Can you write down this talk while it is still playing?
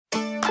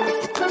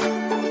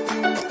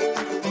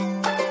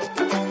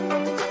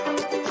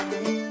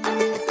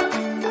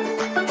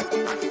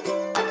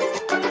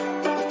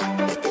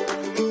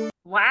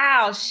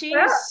wow, Yeah.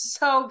 she's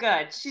so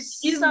good. She's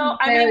I mean,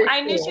 very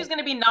I knew she was cool. going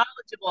to be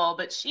knowledgeable,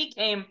 but she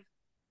came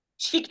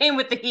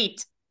with the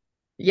heat.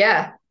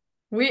 Yeah.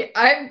 We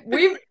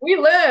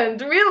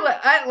learned.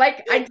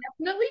 I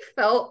definitely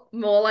felt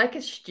more like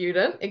a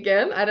student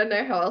again. I don't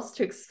know how else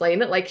to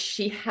explain it. Like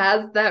she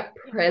has that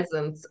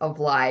presence of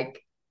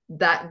like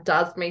that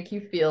does make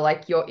you feel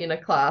like you're in a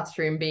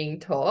classroom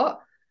being taught.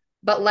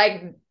 But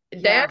like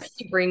Dan Yes.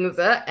 brings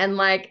it and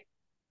like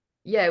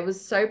yeah, it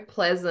was so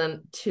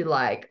pleasant to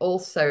like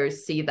also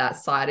see that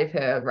side of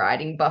her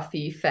writing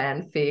Buffy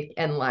fanfic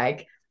and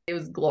like it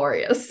was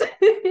glorious.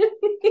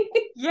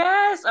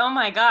 Yes. Oh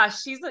my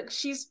gosh,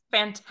 she's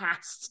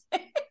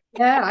fantastic.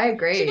 Yeah, I She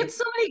agree. gets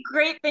so many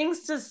great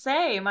things to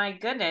say. My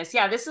goodness.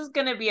 Yeah, this is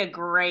going to be a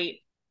great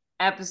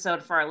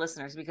episode for our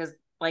listeners because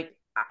like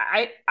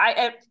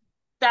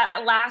that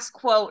last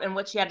quote and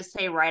what she had to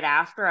say right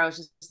after, I was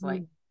just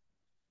like,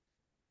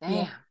 Mm. Yeah,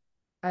 damn,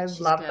 I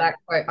she's love good. that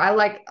quote.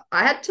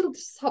 I had to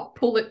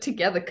pull it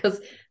together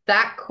because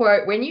that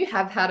quote, when you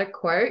have had a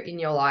quote in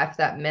your life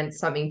that meant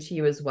something to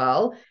you as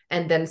well,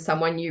 and then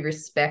someone you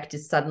respect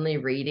is suddenly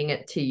reading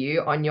it to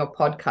you on your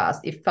podcast,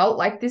 it felt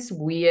like this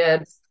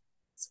weird Yes.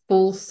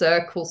 full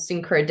circle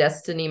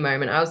synchrodestiny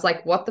moment. I was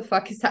like, what the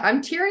fuck is that?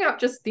 I'm tearing up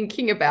just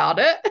thinking about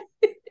it.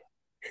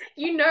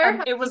 You know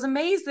how It was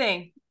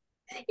amazing.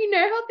 you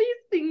know how these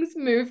things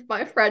move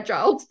my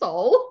fragile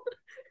soul.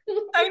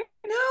 I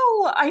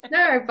know. I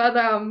No, but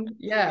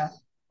yeah.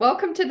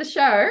 Welcome to the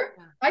show.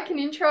 I can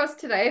intro us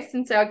today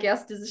since our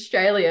guest is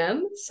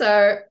Australian.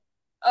 So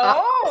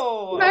I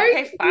Oh, know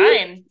okay, he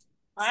fine.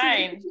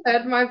 Fine.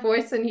 heard my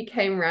voice and he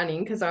came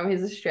running because I'm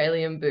his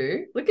Australian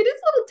boo. Look at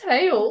his little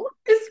tail.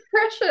 It's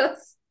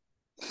precious.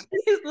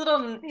 His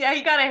little, yeah,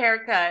 he got a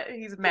haircut.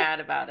 He's mad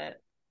about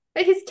it.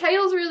 But his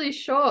tail's really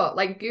short.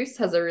 Like Goose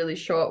has a really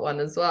short one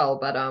as well.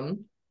 But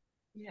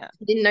Yeah.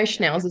 didn't know Yeah.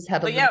 Schnauzers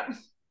had a But little. yeah,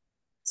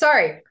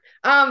 Sorry.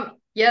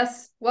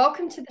 Yes.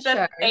 Welcome to the show.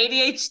 that's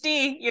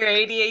ADHD. Your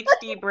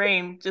ADHD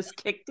brain just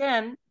kicked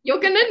in. You're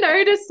gonna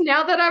notice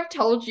now that I've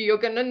told you, you're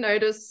gonna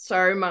notice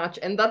so much.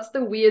 And that's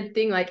the weird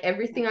thing. Like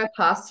everything I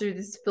pass through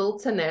this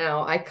filter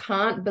now, I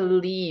can't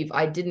believe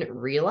I didn't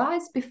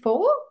realize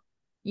before,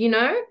 you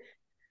know?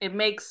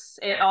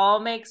 It all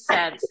makes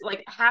sense.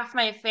 Like half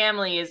my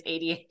family is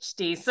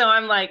ADHD, so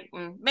I'm like,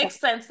 makes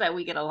sense that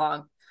we get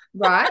along.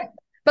 Right.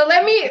 But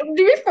let me,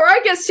 before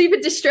I get super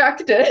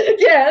distracted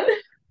again,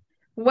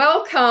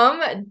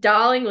 welcome,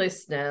 darling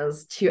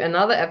listeners, to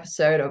another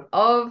episode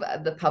of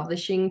the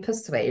Publishing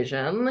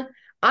Persuasion.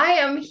 I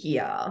am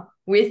here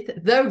with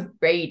the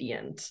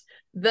radiant,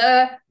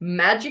 the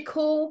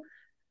magical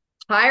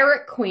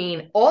pirate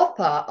queen,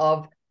 author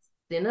of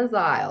Sinner's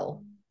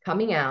Isle,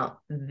 coming out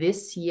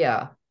this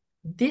year.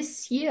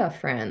 This year,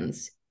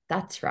 friends.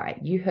 That's right.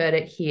 You heard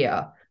it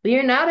here.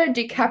 Leonardo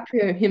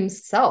DiCaprio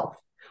himself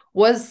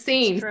was It's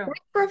seen true.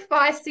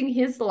 sacrificing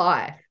his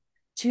life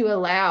to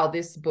allow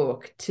this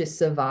book to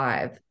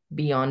survive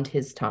beyond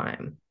his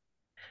time.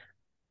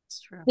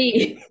 It's true.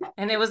 He,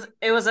 And it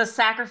was a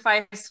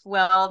sacrifice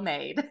well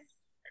made.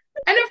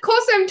 and of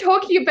course, I'm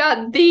talking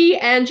about the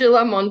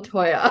Angela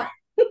Montoya.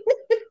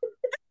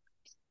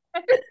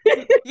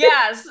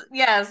 Yes,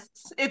 yes.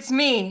 It's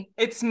me.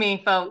 It's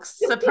me, folks.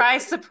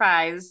 Surprise,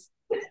 surprise.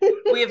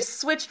 We have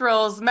switched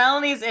roles.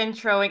 Melanie's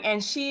introing,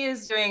 and she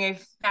is doing a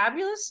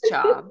fabulous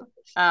job.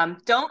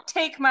 Don't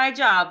take my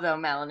job though,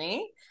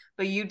 Melanie,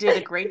 but you did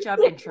a great job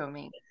introing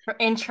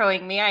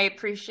me. I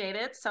appreciate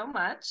it so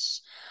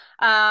much.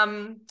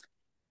 Um,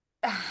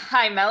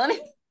 hi, Melanie.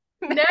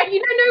 Now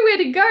you don't know where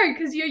to go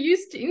because you're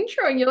used to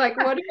introing. You're like,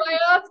 what do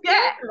I ask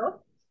Yeah. now?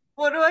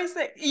 What do I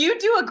say? You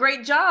do a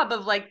great job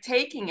of like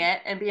taking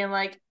it and being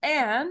like,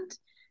 and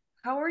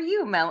how are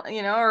you, Mel?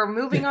 Or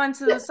moving on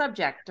to the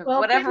subject of Well,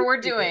 whatever thank we're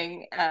you.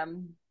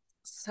 doing.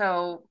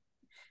 So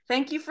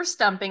thank you for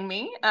stumping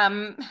me.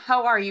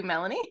 How are you,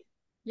 Melanie?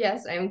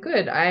 Yes, I'm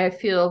good. I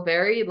feel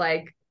very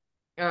like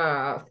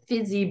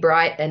fizzy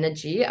bright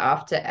energy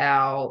after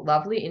our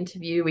lovely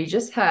interview we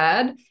just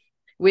had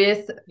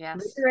with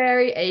Yes.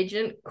 literary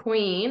agent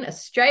queen,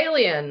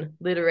 Australian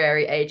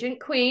literary agent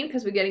queen,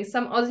 because we're getting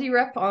some Aussie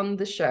rep on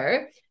the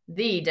show,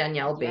 the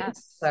Danielle Binks.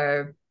 Yes.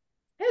 So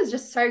it was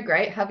just so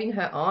great having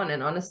her on.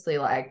 And honestly,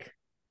 like,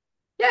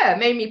 yeah, it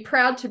made me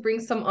proud to bring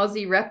some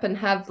Aussie rep and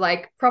have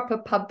like proper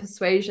pub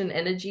persuasion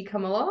energy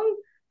come along.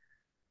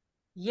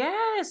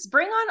 Yes.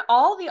 Bring on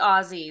all the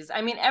Aussies.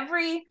 I mean,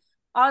 every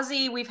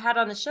Aussie we've had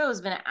on the show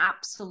has been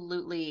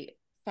absolutely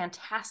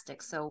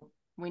fantastic. So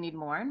we need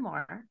more and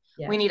more.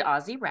 We Yeah. need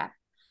Aussie rep.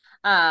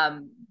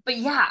 But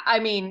yeah, I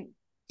mean,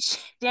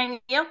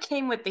 Danielle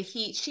came with the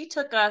heat. She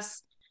took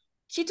us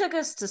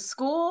to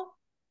school.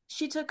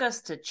 She took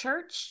us to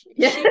church.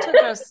 Yeah. She took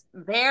us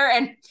there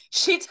and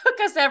she took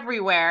us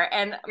everywhere.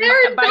 And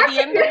They're by the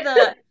end of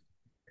back.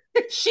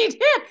 the she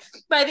did.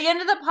 By the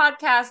end of the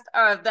podcast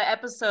or the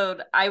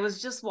episode, I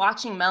was just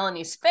watching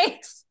Melanie's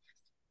face,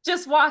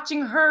 just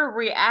watching her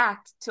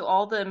react to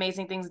all the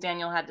amazing things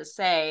Daniel had to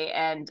say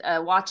and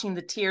watching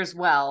the tears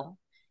well.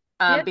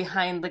 Yeah.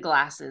 behind the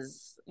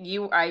glasses.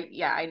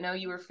 I know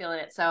you were feeling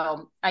it.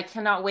 So I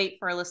cannot wait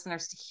for our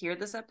listeners to hear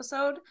this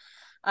episode,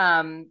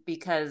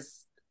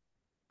 because,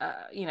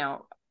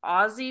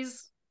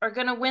 Aussies are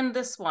gonna win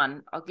this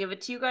one. I'll give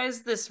it to you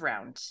guys this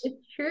round.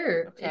 It's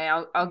true. Okay,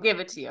 I'll give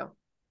it to you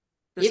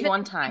this Even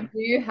one time.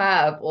 you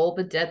have all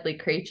the deadly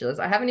creatures.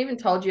 I haven't even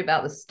told you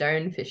about the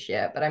stonefish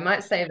yet, but I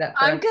might save that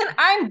for I'm good.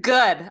 I'm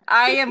good.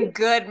 I am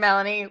good,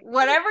 Melanie.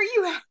 Whatever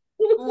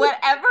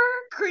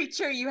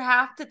creature you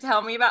have to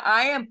tell me about,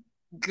 I am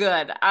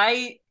good.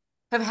 I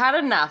have had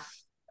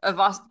enough of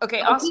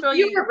okay, I'll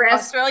give you a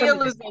rest Australia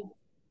losing.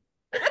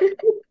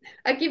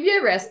 I give you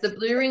a rest. The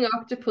blue ring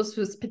octopus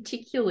was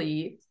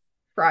particularly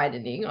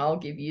frightening. I'll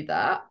give you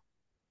that.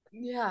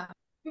 Yeah.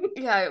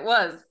 Yeah, it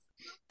was.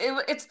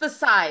 It's the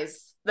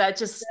size that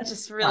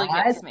just really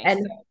gets me.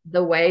 And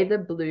the way the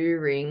blue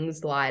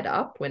rings light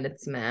up when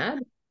it's mad.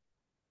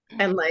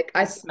 And like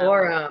I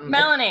saw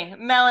Melanie,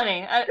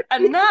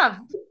 enough.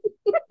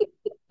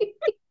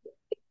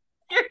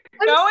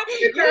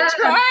 You're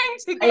trying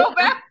to go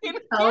back and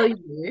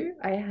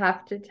I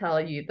have to tell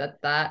you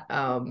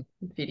that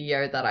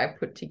video that I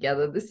put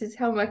together, this is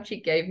how much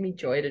it gave me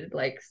joy to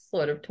like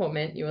sort of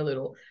torment you a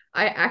little.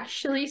 I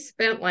actually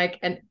spent like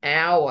an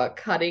hour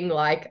cutting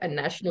like a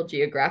National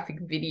Geographic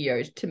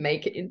video to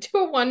make it into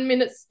a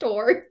 1-minute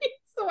story.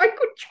 So I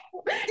could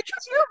Did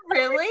you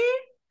really?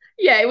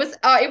 Yeah, it was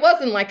it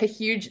wasn't like a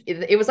huge,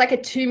 it was like a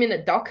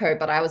 2-minute doco,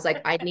 but I was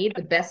like, I need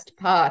the best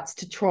parts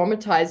to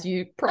traumatize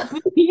you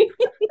properly.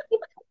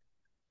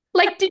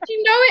 Like, did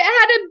you know it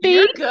had a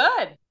beak? You're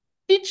good.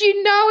 Did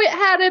you know it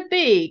had a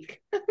beak?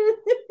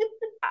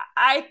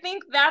 I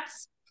think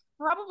that's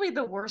probably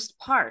the worst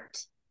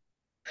part.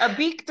 A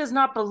beak does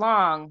not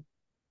belong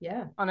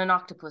on an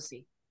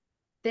octopusy.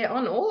 They're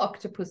on all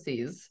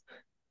octopuses.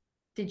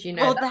 Did you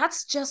know Well, that?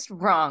 that's just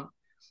wrong.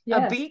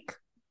 Yeah. A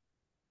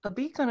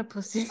beak on a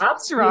pussy.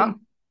 That's wrong.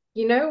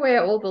 You know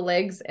where all the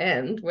legs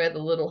end, where the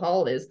little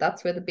hole is?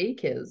 That's where the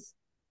beak is.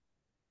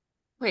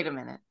 Wait a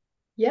minute.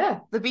 Yeah.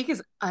 The beak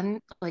is So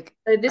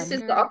this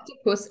is the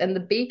octopus, and the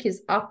beak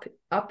is up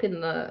in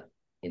there.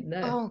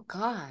 Oh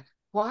God.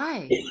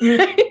 Why?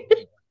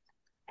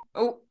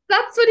 Oh,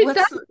 that's what it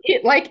does.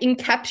 It like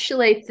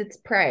encapsulates its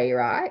prey,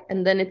 right?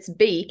 And then its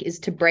beak is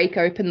to break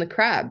open the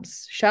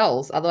crabs'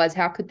 shells. Otherwise,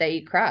 how could they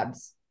eat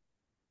crabs?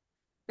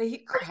 They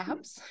eat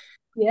crabs?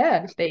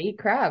 Yeah, they eat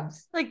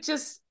crabs. Like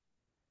just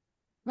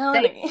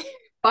Melanie. They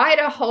bite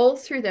a hole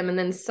through them and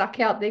then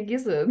suck out their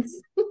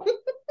gizzards.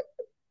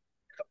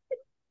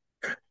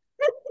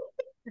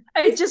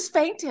 I just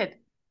fainted.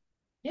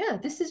 Yeah,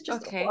 this is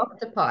just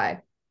octopi.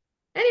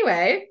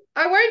 Anyway,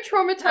 I won't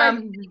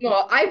traumatize you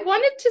anymore. I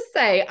wanted to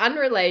say,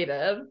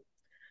 unrelated,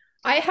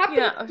 I happen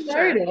to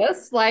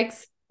notice, like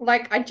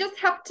I just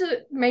have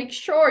to make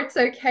sure it's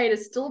okay to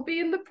still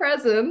be in the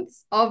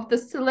presence of the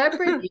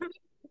celebrity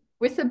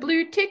with a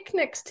blue tick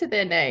next to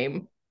their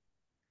name.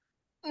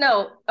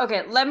 No,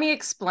 okay, let me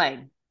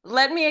explain.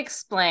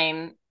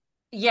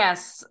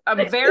 Yes,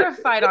 I'm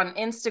verified on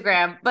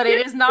Instagram, but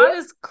it is not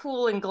as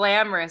cool and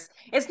glamorous.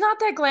 It's not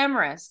that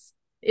glamorous.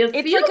 It's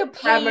like a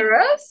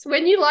glamorous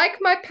when you like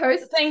my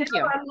post. Thank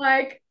you. I'm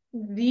like,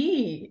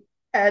 the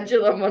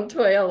Angela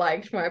Montoya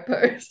liked my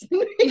post.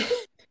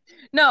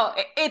 No,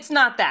 it's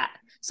not that.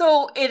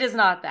 So it is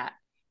not that.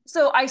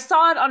 So I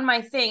saw it on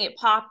my thing. It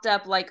popped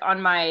up like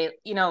on my,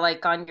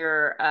 like on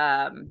your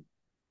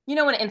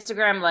when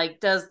Instagram like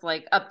does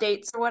like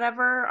updates or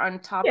whatever on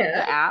top of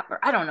the app, or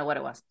I don't know what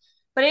it was.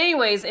 But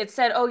anyways, it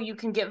said, oh, you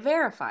can get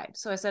verified.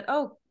 So I said,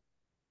 oh,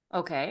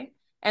 okay.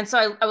 And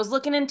so I was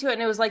looking into it,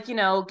 and it was like,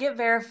 get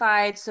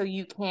verified so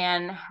you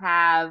can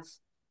have,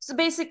 so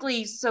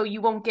basically, so you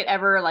won't get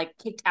ever like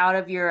kicked out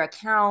of your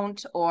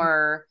account,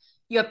 or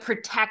you have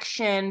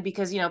protection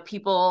because,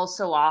 people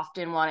so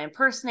often want to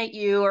impersonate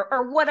you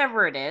or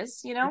whatever it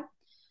is,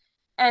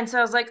 And so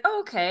I was like,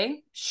 oh,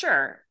 okay,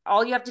 sure.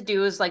 All you have to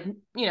do is like,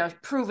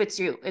 prove it's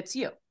you. It's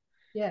you.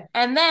 Yeah.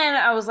 And then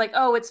I was like,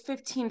 oh, it's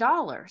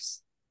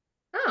 $15.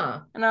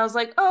 Oh. And I was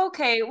like, oh,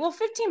 okay, well,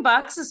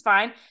 $15 is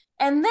fine.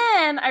 And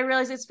then I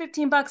realized it's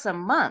 $15 a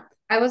month.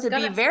 I was to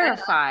be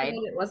verified.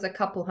 It was a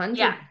couple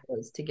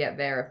 $100 to get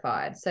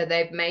verified. So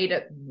they've made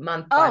it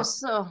month by month.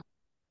 So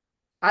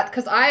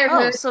because I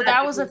heard so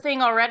that was a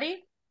thing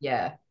already?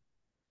 Yeah.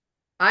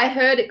 I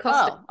heard it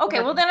cost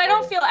okay, well then I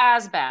don't feel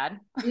as bad.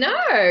 No.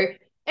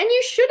 And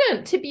you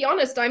shouldn't. To be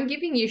honest, I'm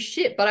giving you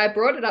shit, but I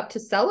brought it up to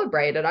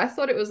celebrate it. I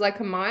thought it was like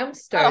a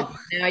milestone.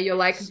 Now you're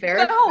like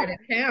verified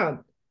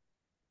account.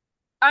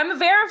 I'm a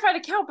verified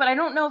account, but I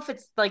don't know if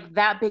it's like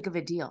that big of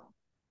a deal.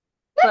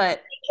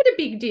 Let's make it a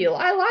big deal.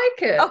 I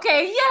like it.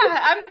 Okay, yeah,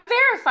 I'm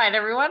verified,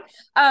 everyone.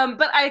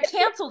 But I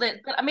canceled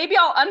it. But maybe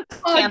I'll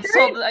uncancel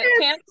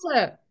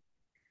it.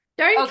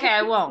 Don't okay,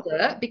 I won't.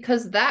 It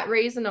because that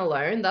reason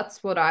alone,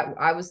 that's what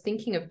I was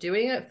thinking of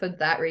doing it for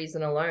that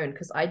reason alone,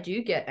 because I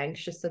do get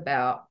anxious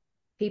about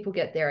people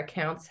get their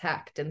accounts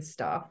hacked and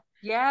stuff.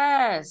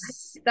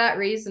 Yes. That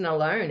reason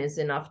alone is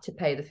enough to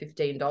pay the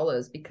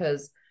 $15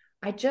 because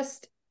I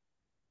just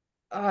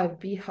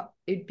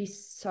it'd be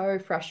so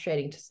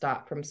frustrating to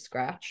start from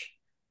scratch.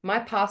 My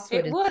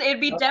password It is would.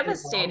 It'd be so long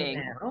devastating.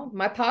 now.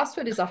 My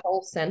password is a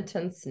whole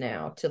sentence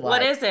now to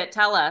What like, is it?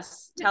 Tell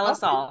us. I Tell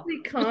us all.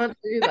 obviously can't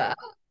do that.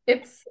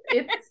 It's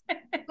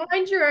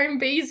find your own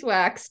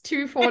beeswax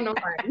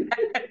 249.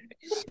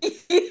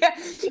 Yeah.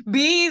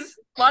 Bees,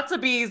 lots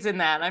of bees in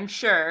that, I'm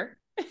sure.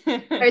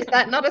 Is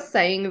that not a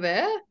saying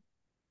there?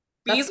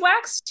 That's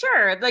Beeswax?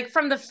 Sure. Like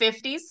from the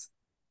 50s.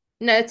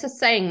 no, it's a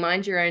saying,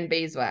 mind your own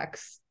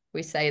beeswax.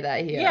 We say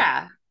that here.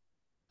 Yeah.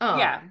 Oh,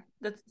 Yeah.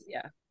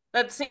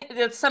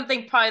 That's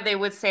something probably they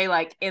would say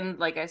like in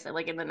like I said,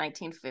 like in the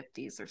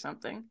 1950s or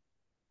something.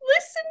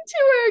 listen to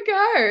her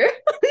go.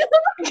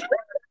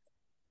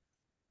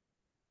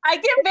 I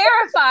get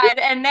verified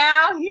and now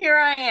here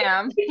I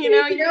am. You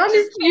Down just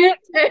is you.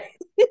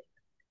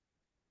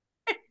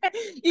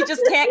 you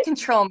just can't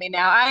control me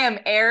now. I am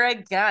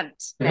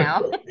arrogant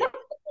now.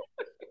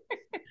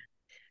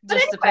 But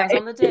Just depends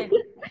anyway, on the day.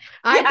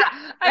 I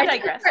Yeah, I I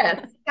digress.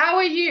 digress. How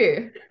are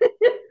you?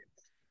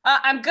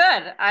 I'm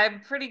good.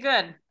 I'm pretty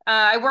good.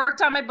 I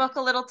worked on my book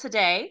a little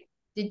today.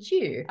 Did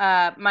you?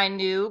 My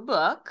new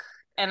book,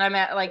 and I'm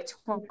at like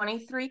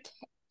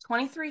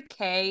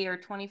 23K or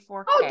Oh,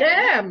 24K.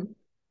 damn.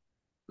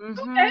 Damn,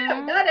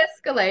 Mm-hmm. that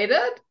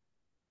escalated.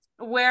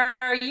 Where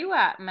are you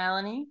at,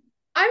 Melanie?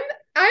 I'm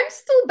I'm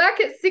still back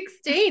at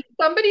 16.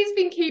 Somebody's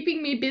been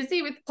keeping me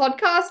busy with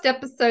podcast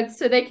episodes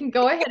so they can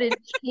go ahead and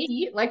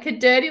cheat like a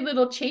dirty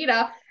little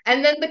cheater.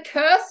 And then the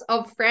curse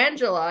of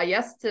Frangela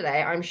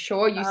yesterday, I'm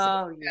sure you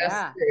saw Oh, the curse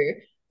yeah. too,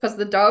 because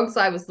the dogs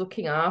I was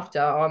looking after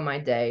on my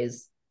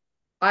days,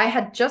 I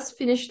had just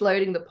finished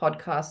loading the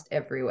podcast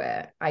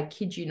everywhere. I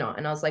kid you not.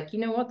 And I was like, you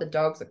know what? The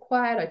dogs are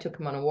quiet. I took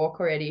them on a walk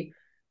already.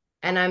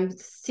 And I'm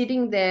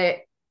sitting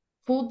there,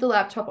 pulled the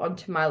laptop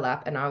onto my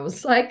lap, and I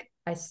was like,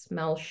 I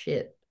smell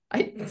shit.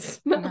 I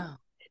smell No.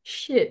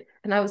 shit.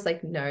 And I was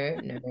like, no,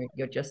 no,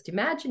 you're just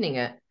imagining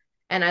it.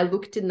 And I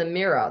looked in the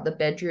mirror, the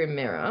bedroom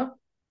mirror,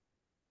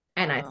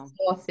 and I Oh,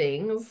 saw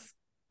things,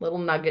 little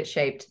nugget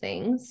shaped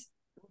things.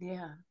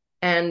 yeah.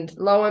 And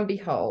lo and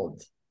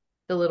behold,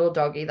 the little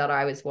doggy that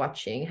I was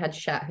watching had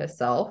shat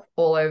herself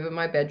all over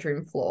my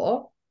bedroom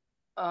floor.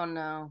 Oh,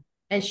 no.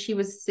 And she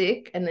was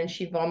sick, and then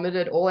she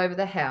vomited all over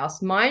the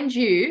house. Mind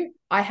you,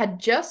 I had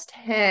just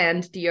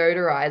hand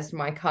deodorized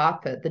my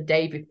carpet the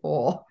day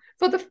before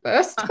for the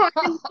first time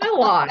in my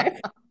life.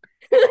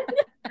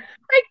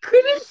 I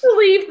couldn't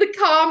believe the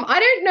calm. I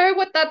don't know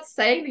what that's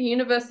saying. The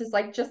universe is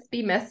like, just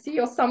be messy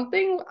or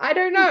something. I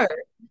don't know.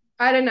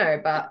 I don't know.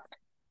 But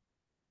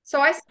so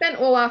I spent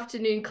all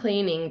afternoon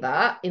cleaning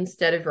that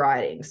instead of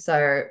writing.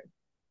 So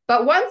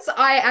but once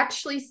I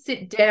actually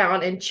sit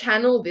down and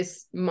channel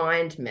this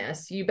mind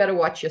mess, you better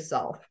watch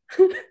yourself.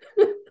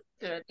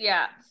 Good.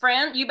 Yeah.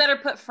 You better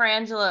put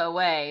Frangela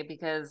away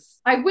because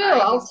I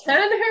will. I'll I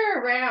turn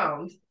her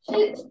around.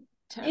 She's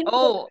in the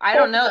Oh, I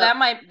don't know.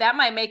 corner. That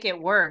might make it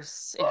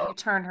worse if you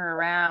turn her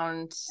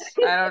around.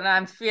 I don't know.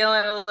 I'm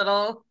feeling a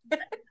little.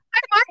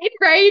 Might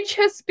enrage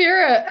her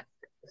spirit.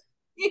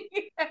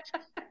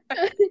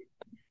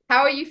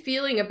 How are you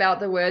feeling about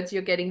the words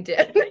you're getting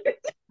dead?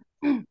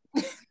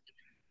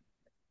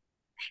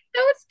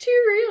 No, it's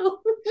too real.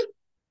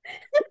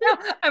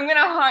 I'm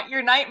gonna haunt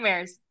your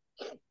nightmares.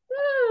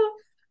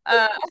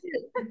 Uh,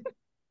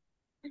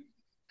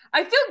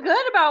 I feel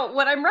good about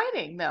what I'm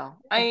writing though.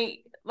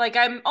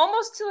 I'm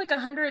almost to like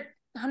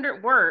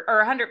 100 word or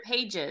 100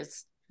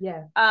 pages.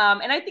 Yeah.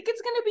 And I think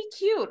it's gonna be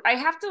cute. I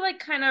have to like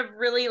kind of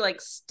really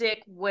like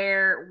stick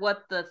where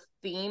what the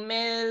theme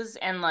is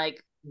and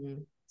like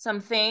some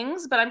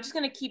things, but I'm just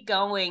gonna keep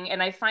going.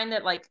 And I find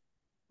that like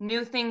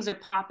new things are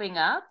popping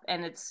up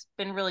and it's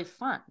been really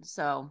fun.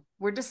 So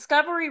we're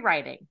discovery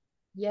writing.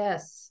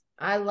 Yes.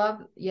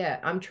 Yeah,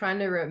 I'm trying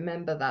to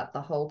remember that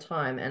the whole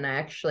time. And I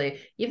actually,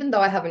 even though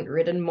I haven't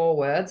written more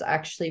words, I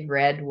actually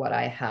read what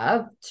I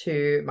have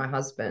to my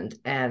husband.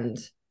 And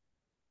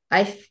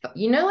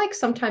like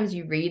sometimes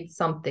you read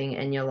something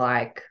and you're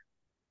like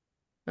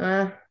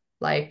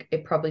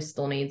it probably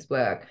still needs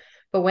work.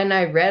 But when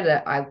I read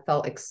it, I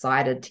felt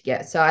excited to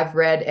get. So I've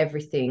read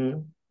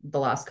everything the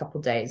last couple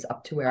of days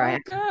up to where I Oh,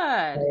 am.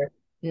 good. So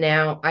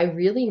now I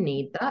really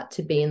need that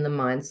to be in the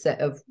mindset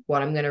of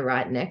what I'm going to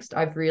write next.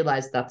 I've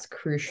realized that's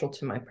crucial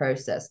to my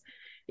process.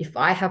 If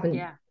I haven't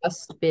Yeah.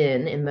 just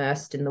been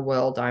immersed in the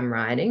world I'm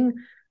writing,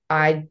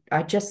 I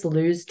just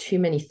lose too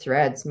many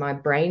threads. My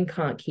brain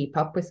can't keep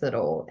up with it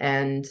all.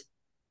 And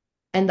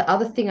the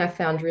other thing I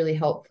found really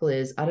helpful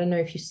is, I don't know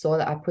if you saw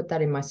that, I put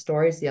that in my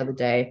stories the other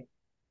day.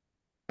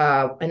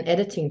 An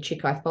editing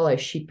chick I follow,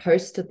 she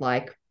posted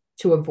like,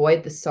 to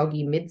avoid the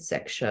soggy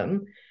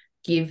midsection,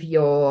 give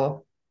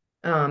your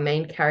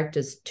main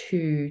characters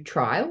two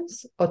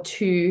trials or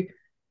two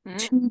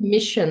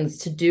missions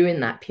to do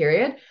in that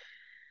period.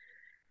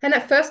 And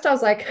at first I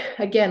was like,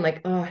 again,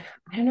 like, oh,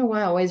 I don't know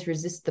why I always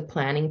resist the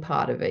planning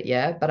part of it.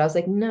 Yeah. But I was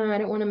like, no, I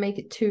don't want to make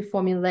it too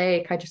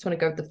formulaic. I just want to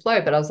go with the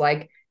flow. But I was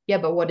like, yeah,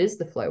 but what is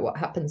the flow? What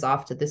happens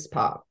after this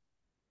part?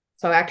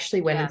 So I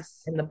actually went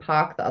Yes. in the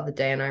park the other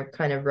day and I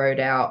kind of wrote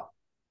out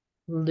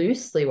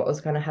loosely what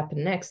was going to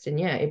happen next. And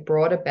yeah, it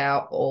brought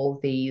about all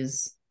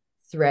these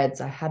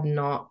threads I had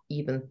not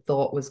even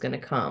thought was going to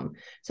come.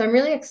 So I'm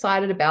really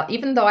excited about,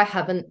 even though I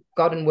haven't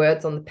gotten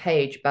words on the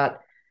page, but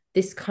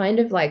this kind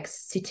of like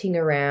sitting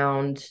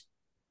around,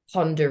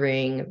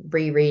 pondering,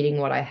 rereading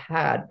what I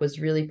had was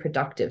really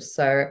productive.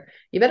 So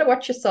you better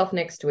watch yourself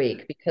next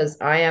week, because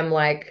I'm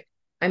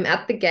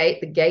at the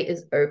gate. The gate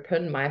is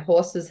open. My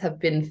horses have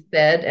been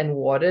fed and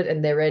watered,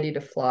 and they're ready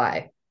to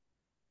fly.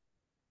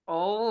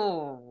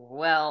 Oh,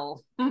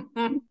 well,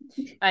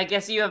 I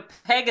guess you have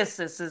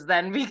Pegasuses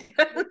then,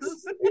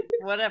 because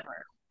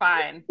whatever.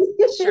 Fine.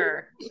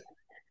 Sure.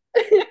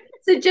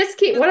 So just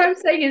keep, what I'm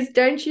saying is,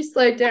 don't you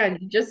slow down.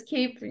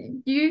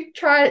 You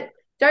try it.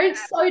 Don't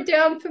slow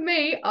down for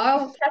me.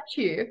 I'll catch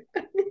you.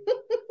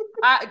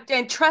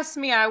 And trust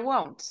me, I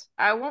won't.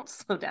 I won't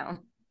slow down.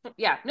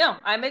 Yeah, no,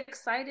 I'm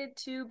excited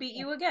to beat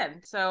you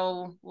again.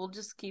 So we'll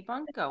just keep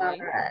on All going.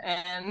 right.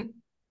 And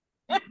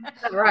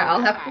All right. all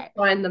I'll have to right.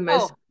 find the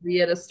most Oh,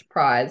 weirdest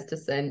prize to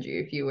send you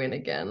if you win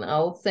again.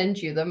 I'll send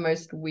you the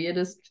most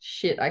weirdest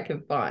shit I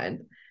can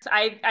find.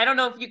 I don't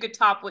know if you could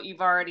top what you've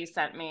already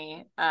sent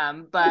me.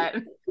 But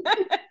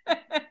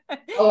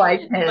Oh, I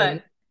but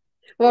can.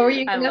 What were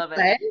you I gonna love it.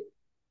 say?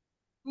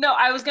 No,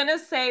 I was gonna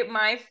say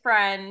my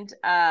friend,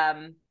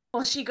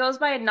 well, she goes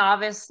by a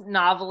novice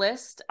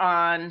novelist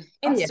on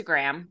Oh yeah.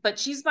 Instagram, but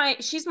she's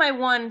my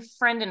one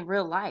friend in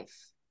real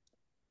life,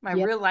 my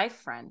Yeah. real life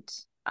friend.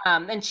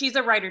 And she's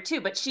a writer too,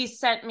 but she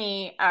sent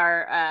me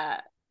our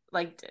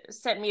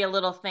sent me a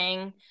little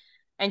thing,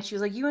 and she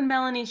was like, "You and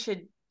Melanie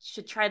should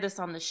try this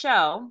on the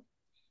show."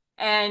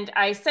 And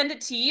I send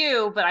it to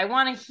you, but I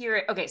want to hear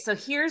it. Okay, so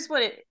here's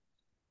what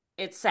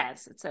it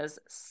says. It says,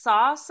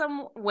 saw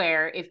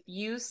somewhere if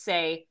you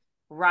say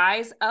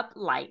rise up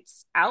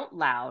lights out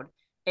loud,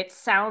 it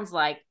sounds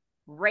like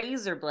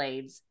razor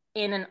blades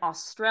in an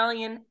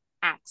Australian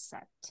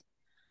accent.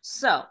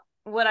 So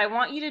what I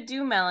want you to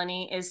do,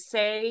 Melanie, is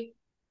say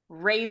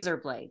razor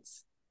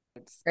blades.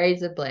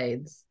 Razor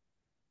blades.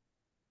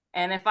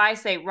 And if I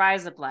say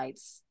rise up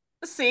lights,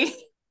 see,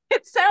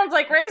 it sounds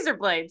like razor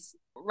blades.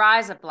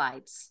 Rise up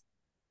lights.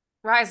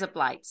 Rise up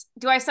lights.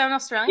 Do I sound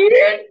Australian? You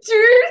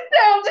do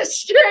sound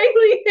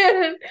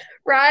Australian.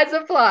 Rise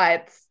of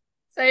lights.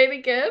 Say it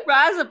again.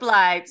 Rise up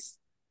lights.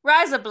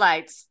 Rise up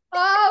lights.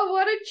 Oh,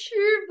 what a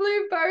true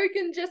blue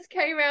bogan just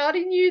came out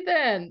in you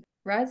then.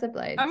 Rise of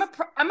blades. I'm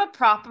a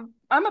proper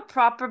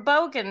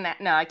bogan.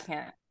 No, I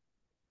can't.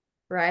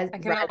 I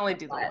can Rise only of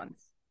do the one.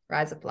 lights.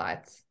 Rise of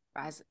lights.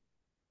 Rise.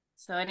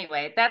 So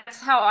anyway,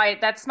 that's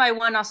my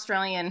one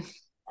Australian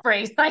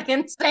phrase I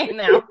can say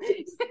now.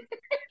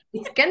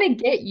 It's gonna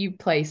get you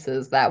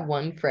places, that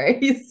one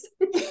phrase.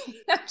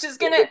 I'm just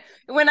gonna,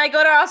 when I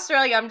go to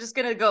Australia, I'm just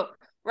gonna go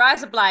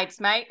rise of lights,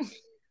 mate.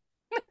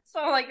 That's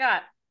all I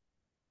got.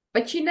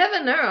 But you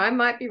never know. I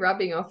might be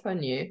rubbing off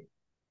on you.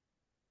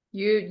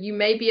 You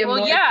may be a Well,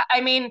 more yeah,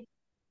 I mean,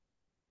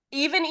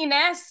 even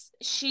Ines,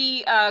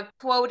 she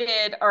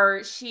quoted,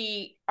 or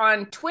she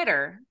on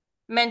Twitter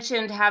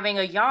mentioned having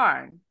a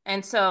yarn.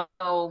 And so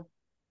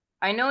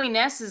I know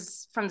Ines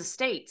is from the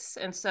States.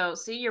 And so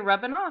see, you're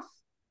rubbing off.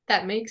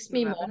 that makes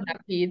me You're more rubbing off.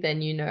 happy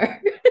than you know. I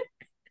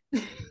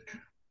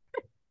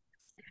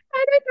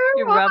don't know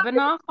You're why. rubbing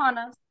off on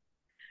us.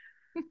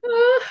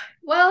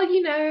 Well,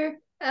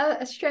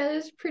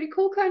 Australia's a pretty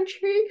cool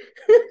country.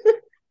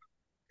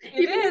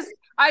 It is.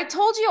 I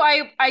told you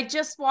I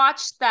just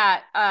watched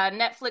that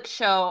Netflix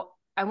show.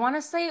 I want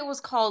to say it was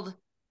called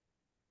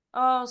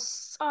oh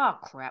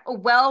crap. Oh,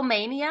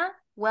 Wellmania?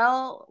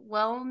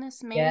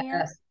 Wellness Mania?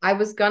 Yes, I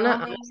was gonna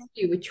Wellmania? ask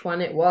you which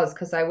one it was,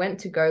 because I went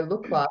to go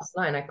look last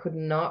night and I could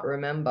not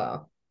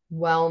remember. Yeah,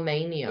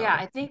 Wellmania.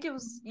 I think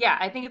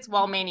it's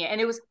Wellmania,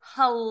 and it was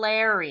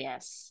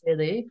hilarious.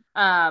 Really?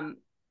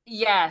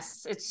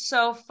 Yes, it's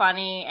so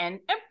funny and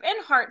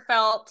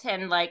heartfelt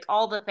and like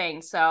all the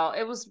things. So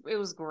it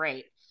was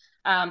great.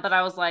 But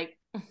I was like,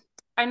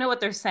 I know what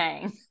they're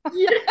saying.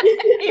 Yeah.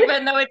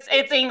 Even though it's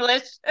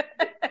English.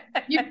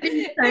 You've been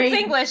It's trained.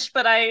 English,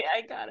 but I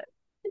got it.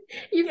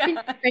 You've been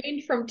Yeah.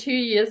 trained from 2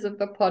 years of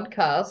the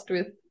podcast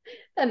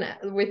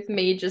with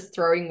me just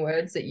throwing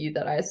words at you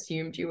that I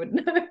assumed you would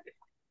know.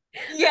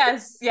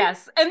 Yes,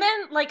 yes. And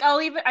then like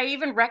I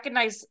even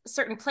recognize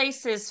certain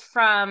places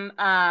from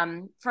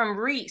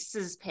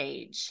Reese's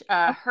page,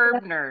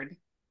 Herb Nerd.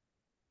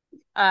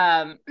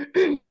 Um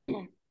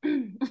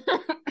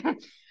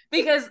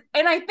because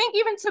and I think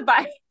even to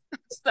buy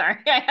sorry,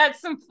 I had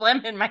some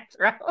phlegm in my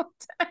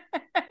throat.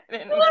 I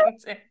didn't mean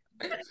to.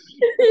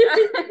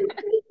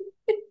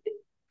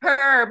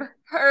 Herb,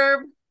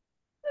 Herb,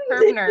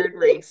 Herb Nerd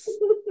Reese.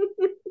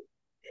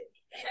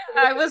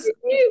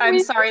 I'm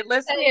sorry,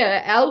 listen.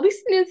 Our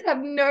listeners have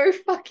no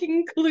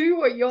fucking clue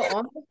what you're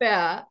on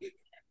about.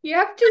 You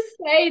have to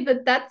say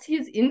that that's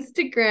his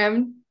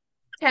Instagram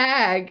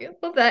tag.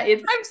 Well, that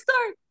it's I'm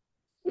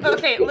sorry.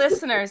 Okay,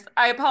 listeners,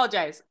 I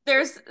apologize.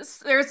 There's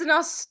an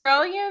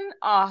Australian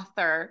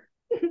author,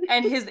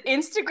 and his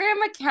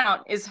Instagram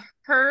account is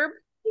Herb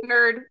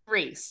Nerd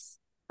Reese,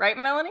 right,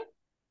 Melanie?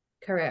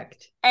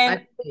 correct.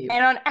 And I believe.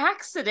 and on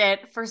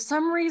accident, for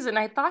some reason,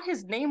 I thought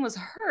his name was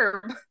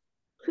Herb.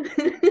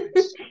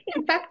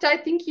 In fact, I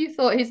think you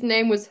thought his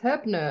name was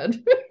Herb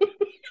Nerd.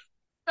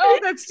 Oh,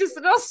 that's just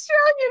an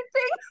Australian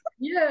thing.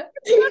 Yeah.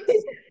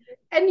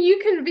 And you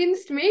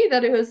convinced me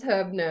that it was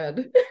Herb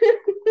Nerd.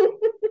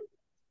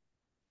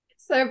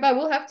 So, but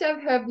we'll have to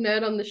have Herb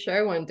Nerd on the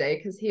show one day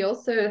because he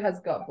also has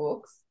got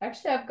books.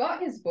 Actually, I've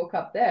got his book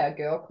up there, A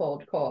Girl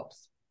Called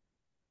Corpse.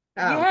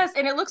 Yes,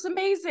 and it looks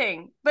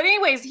amazing. But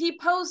anyways, he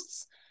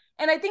posts,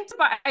 and I think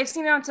I've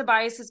seen it on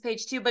Tobias's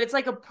page too, but it's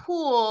like a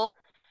pool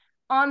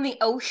on the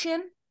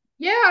ocean.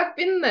 Yeah, I've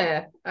been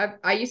there.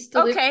 I used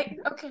to live. Okay.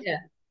 Yeah.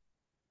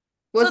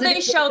 So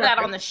they show that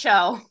on the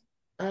show.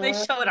 They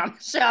show it on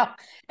the show.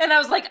 And I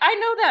was like, I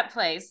know that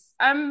place.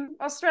 I'm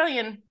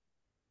Australian.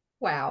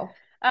 Wow.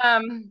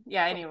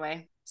 Yeah,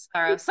 anyway.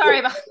 Sorry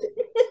about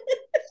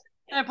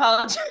I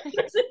apologize.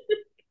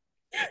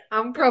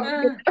 I'm probably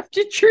gonna have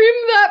to trim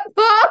that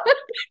part.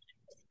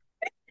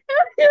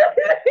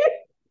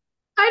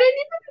 I don't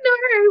even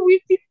know.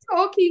 We've been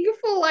talking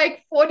for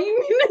like 40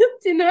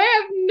 minutes and I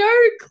have no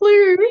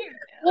clue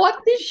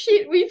what this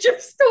shit we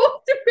just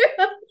talked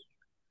about.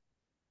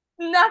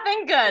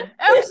 Nothing good.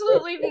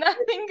 Absolutely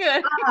nothing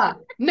good.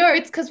 No,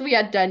 it's because we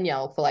had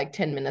Danielle for like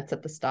 10 minutes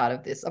at the start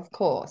of this, of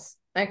course.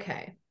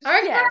 Okay.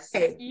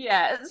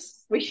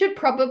 Yes. We should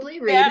probably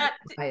read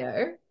the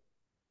bio.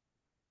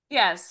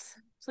 Yes,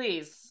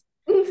 please.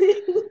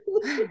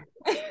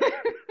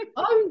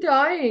 I'm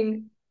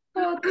dying.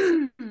 Oh, this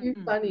is too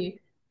funny.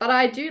 But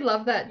I do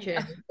love that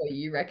journey for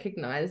you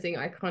recognizing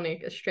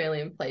iconic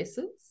Australian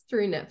places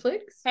through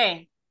Netflix.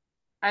 Hey,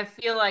 I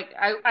feel like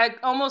I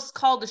almost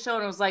called the show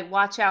and was like,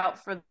 watch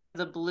out for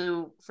the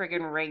blue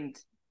friggin' ringed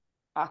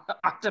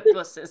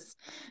octopuses.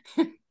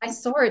 I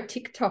saw a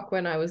TikTok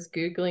when I was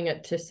Googling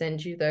it to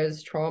send you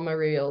those trauma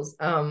reels.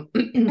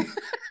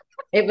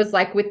 It was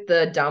like with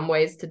the Dumb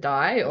Ways to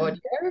Die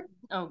audio.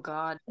 Oh,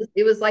 God.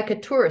 It was like a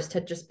tourist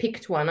had just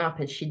picked one up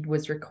and she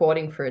was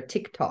recording for a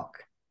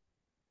TikTok.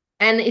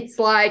 And it's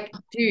like,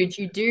 dude,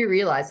 you do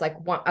realize like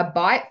a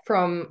bite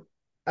from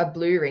a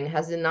blue ring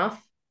has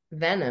enough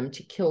venom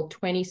to kill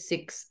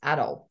 26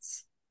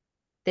 adults.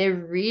 They're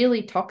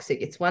really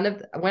toxic. It's one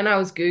of when I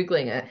was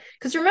Googling it,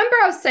 because remember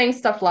I was saying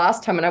stuff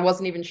last time and I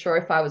wasn't even sure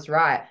if I was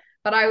right,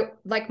 but I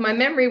like my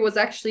memory was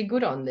actually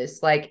good on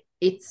this. Like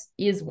it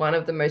is one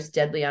of the most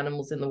deadly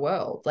animals in the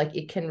world. Like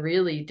it can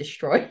really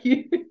destroy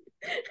you.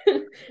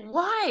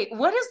 Why?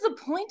 What is the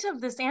point of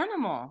this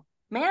mammal,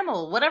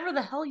 whatever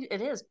the hell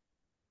it is,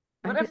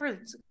 whatever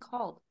it's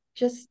called?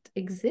 Just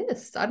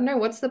exist. I don't know.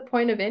 What's the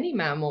point of any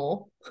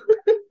mammal?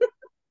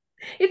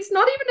 It's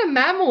not even a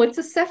mammal. It's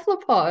a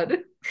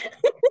cephalopod.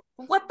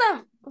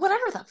 Whatever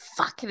the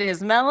fuck it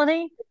is,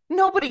 Melanie.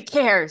 Nobody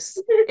cares.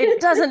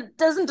 It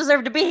doesn't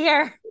deserve to be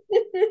here.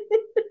 You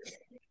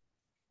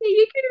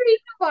can read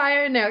the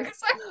bio now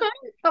because I can't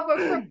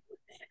recover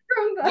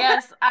from that.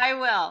 Yes, I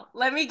will.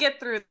 Let me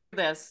get through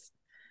this.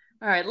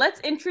 All right,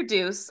 let's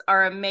introduce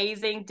our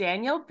amazing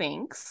Danielle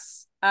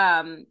Binks.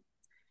 Oh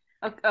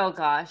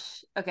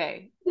gosh.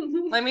 Okay.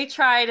 Let me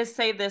try to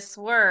say this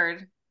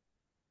word.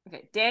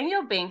 Okay,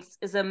 Danielle Binks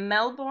is a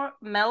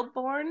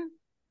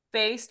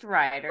Melbourne-based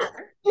writer.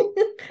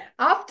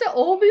 After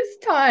all this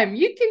time,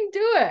 you can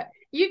do it.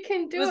 You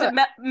can do it.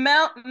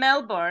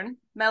 Melbourne?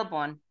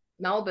 Melbourne.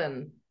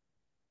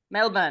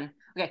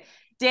 Okay.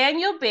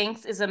 Danielle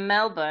Binks is a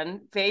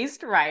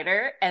Melbourne-based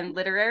writer and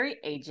literary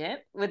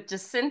agent with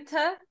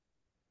Jacinta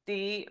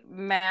the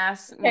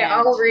Mass. Okay,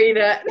 I'll read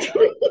it.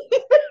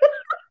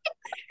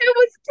 It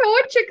was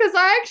torture because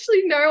I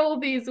actually know all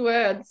these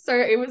words. So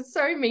it was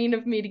so mean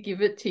of me to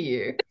give it to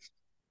you.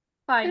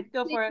 Fine,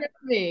 go for it.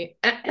 Me.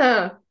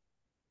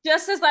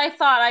 Just as I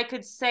thought I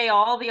could say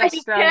all the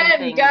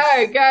Australian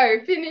things.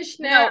 Go. Finish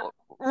now.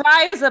 No,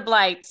 rise of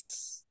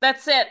lights.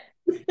 That's it.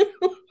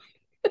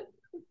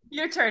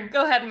 Your turn.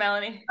 Go ahead,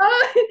 Melanie.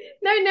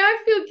 No, now I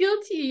feel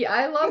guilty.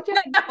 I love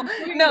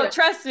No,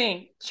 trust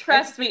me.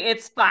 Trust me,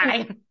 it's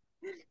fine.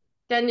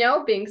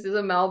 Danielle Binks is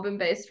a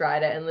Melbourne-based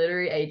writer and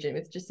literary agent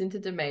with Jacinta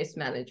de Mace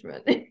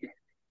Management.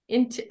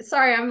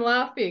 Sorry, I'm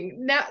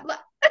laughing. Now, when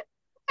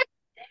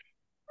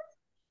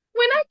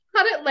I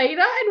cut it later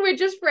and we're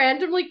just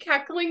randomly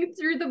cackling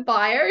through the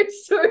bio,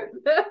 it's so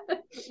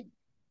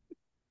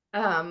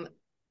bad.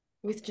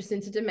 With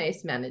Jacinta de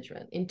Mace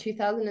Management. In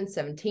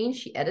 2017,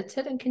 she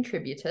edited and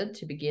contributed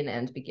to Begin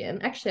and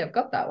Begin. Actually, I've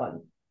got that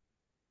one.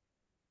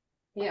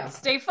 Yeah.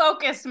 Stay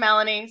focused,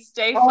 Melanie.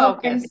 Stay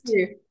focused. Thank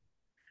you.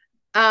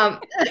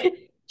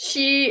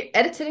 She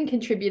edited and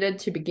contributed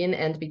to Begin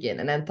and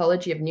Begin, an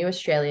anthology of new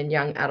Australian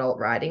young adult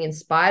writing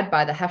inspired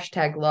by the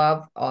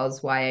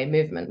 #LoveAusYA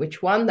movement,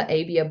 which won the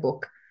ABA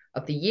Book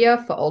of the Year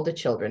for older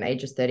children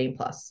ages 13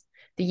 plus.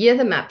 The year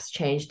the maps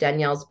changed,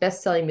 Danielle's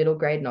best-selling middle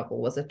grade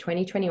novel was a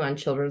 2021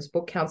 Children's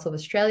Book Council of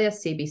Australia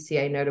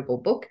CBCA notable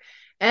book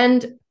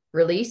and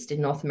released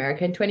in North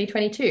America in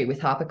 2022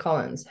 with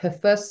HarperCollins. Her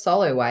first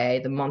solo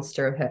YA, The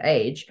Monster of Her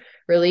Age,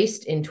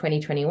 released in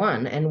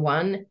 2021 and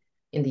won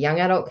in the young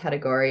adult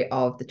category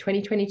of the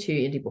 2022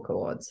 Indie Book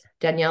Awards.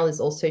 Danielle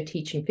is also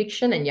teaching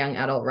fiction and young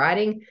adult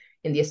writing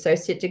in the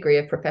Associate Degree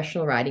of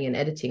Professional Writing and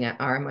Editing at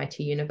RMIT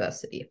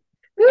University.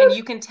 And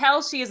you can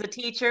tell she is a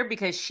teacher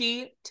because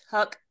she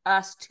took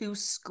us to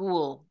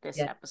school this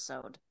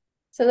episode.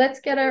 So let's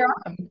get her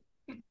on.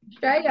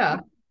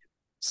 Australia.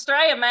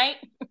 Australia, mate.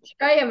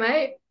 Australia,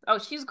 mate. Oh,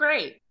 she's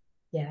great.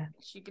 Yeah.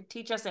 She could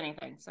teach us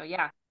anything. So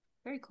yeah,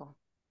 very cool.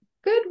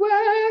 Good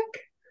work.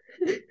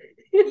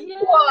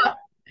 Yeah.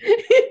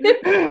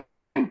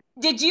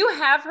 Did you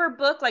have her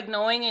book, like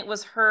knowing it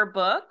was her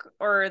book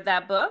or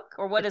that book?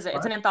 Or what is it?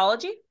 It's an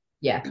anthology?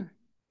 Yeah.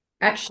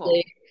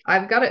 Actually, cool.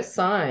 I've got it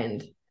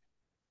signed.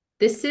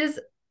 Was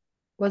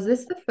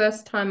this the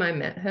first time I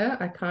met her?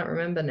 I can't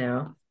remember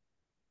now.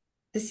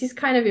 This is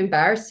kind of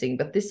embarrassing,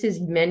 but this is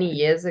many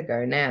years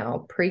ago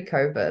now,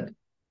 pre-COVID.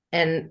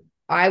 And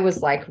I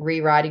was like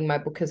rewriting my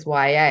book as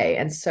YA.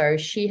 And so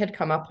she had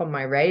come up on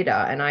my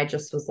radar and I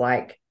just was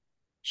like,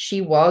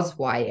 she was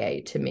YA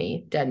to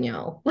me,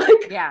 Danielle.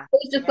 Like, yeah, it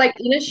was just like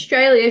in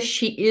Australia,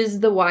 she is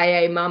the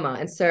YA mama.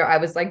 And so I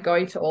was like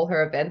going to all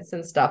her events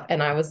and stuff.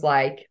 And I was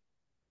like,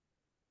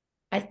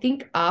 I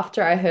think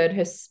after I heard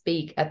her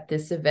speak at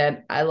this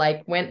event, I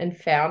like went and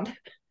found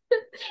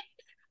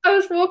I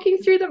was walking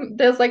through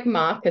there's like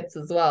markets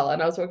as well.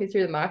 And I was walking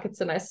through the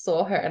markets and I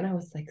saw her and I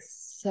was like,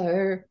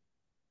 so,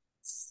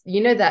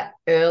 you know, that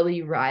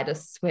early writer,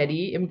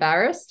 sweaty,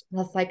 embarrassed. I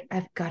was like,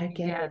 I've got to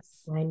get her to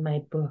sign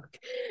my book.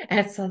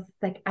 And so I was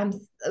like,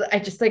 I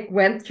just like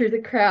went through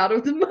the crowd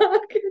of the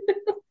market.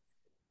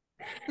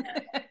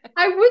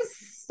 I was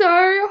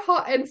so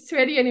hot and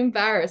sweaty and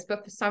embarrassed,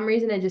 but for some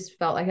reason I just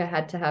felt like I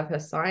had to have her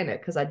sign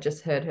it because I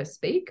just heard her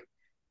speak.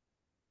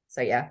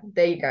 So yeah,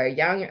 there you go.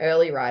 Young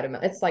early writer.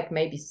 It's like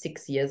maybe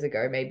 6 years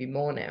ago, maybe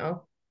more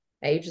now.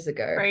 Ages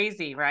ago.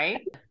 Crazy, right?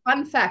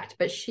 Fun fact,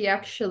 but she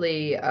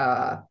actually,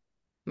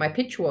 my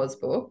Pitch Wars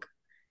book,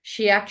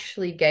 she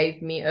actually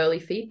gave me early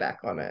feedback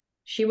on it.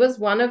 She was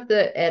one of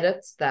the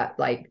edits that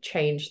like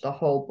changed the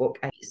whole book.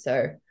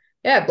 So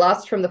yeah,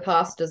 blast from the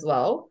past as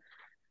well.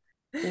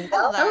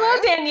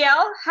 Hello,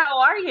 Danielle.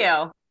 How are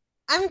you?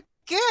 I'm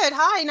good.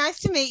 Hi, nice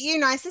to meet you.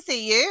 Nice to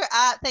see you.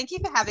 Thank you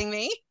for having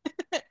me.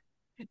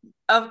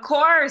 Of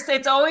course.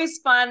 It's always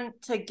fun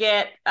to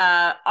get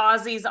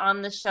Aussies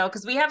on the show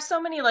because we have so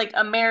many like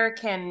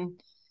American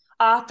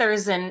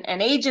authors and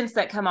agents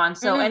that come on.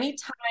 So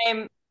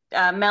anytime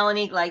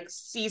Melanie like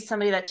sees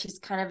somebody that she's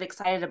kind of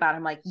excited about,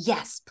 I'm like,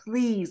 yes,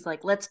 please,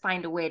 like let's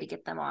find a way to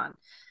get them on.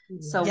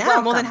 So yeah,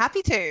 I'm more than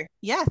happy to.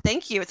 Yeah,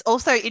 thank you. It's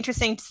also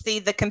interesting to see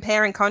the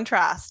compare and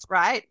contrast,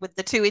 right, with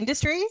the two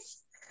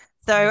industries.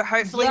 So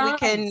hopefully we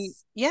can,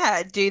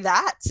 do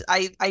that.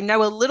 I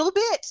know a little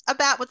bit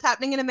about what's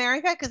happening in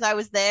America because I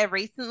was there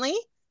recently.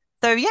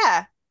 So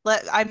yeah,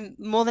 I'm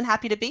more than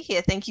happy to be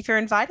here. Thank you for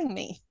inviting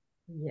me.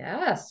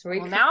 Yes.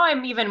 Well, now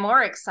I'm even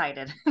more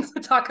excited to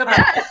talk about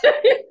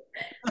it.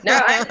 No,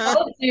 I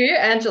told you,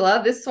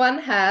 Angela, this one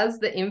has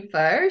the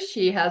info.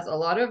 She has a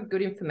lot of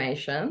good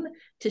information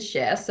to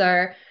share.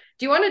 So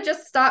do you want to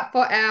just start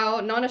for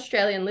our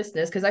non-Australian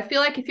listeners? Because I feel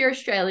like if you're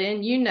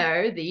Australian, you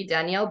know the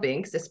Danielle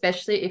Binks,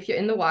 especially if you're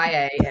in the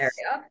YA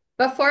area.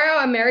 But for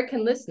our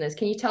American listeners,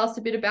 can you tell us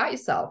a bit about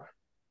yourself?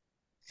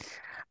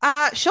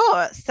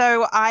 Sure.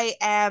 So I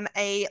am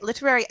a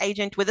literary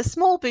agent with a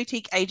small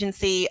boutique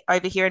agency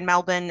over here in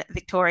Melbourne,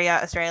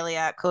 Victoria,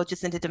 Australia, called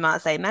Jacinta de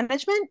Marseille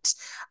Management.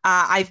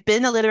 I've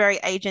been a literary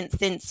agent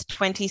since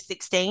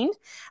 2016.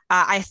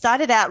 I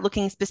started out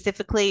looking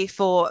specifically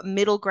for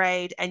middle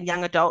grade and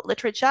young adult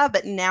literature,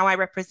 but now I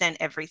represent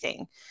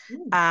everything.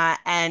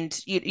 And,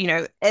 you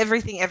know,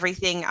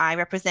 everything. I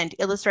represent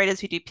illustrators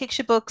who do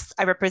picture books.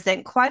 I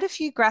represent quite a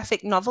few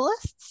graphic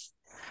novelists.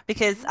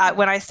 Because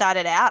when I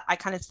started out, I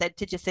kind of said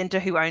to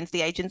Jacinta, who owns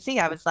the agency,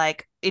 I was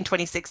like, in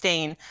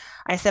 2016,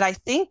 I said, I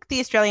think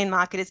the Australian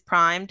market is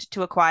primed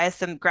to acquire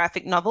some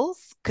graphic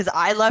novels because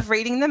I love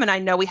reading them and I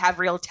know we have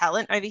real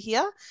talent over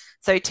here.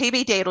 So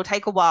TBD, it'll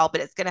take a while,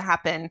 but it's going to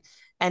happen.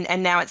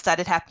 And now it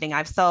started happening.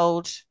 I've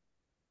sold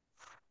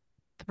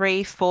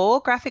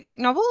 3-4 graphic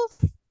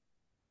novels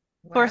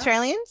for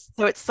Australians.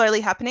 So it's slowly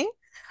happening.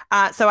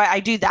 So I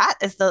do that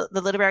as the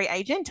literary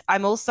agent.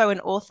 I'm also an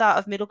author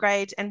of middle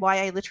grade and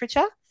YA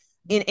literature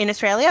in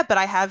Australia, but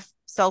I have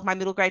sold my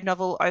middle grade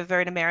novel over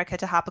in America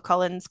to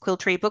HarperCollins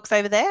Quiltree Books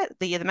over there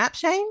the year the map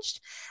changed.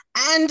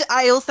 And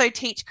I also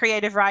teach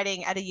creative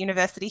writing at a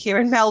university here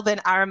in Melbourne,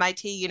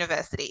 RMIT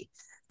University.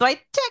 So I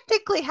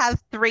technically have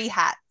 3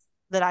 hats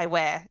that I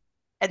wear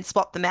and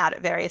swap them out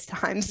at various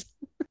times.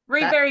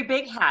 3 very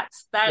big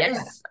hats. That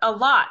is a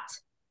lot.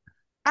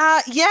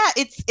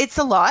 It's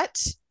a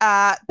lot,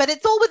 but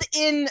it's all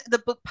within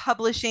the book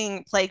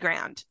publishing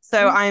playground.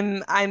 So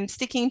I'm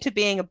sticking to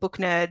being a book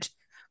nerd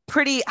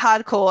pretty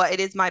hardcore.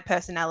 It is my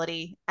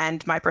personality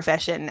and my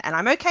profession, and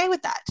I'm okay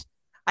with that.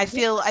 I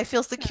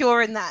feel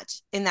secure in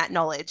that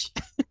knowledge.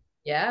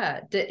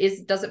 Yeah.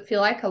 Does it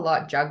feel like a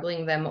lot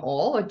juggling them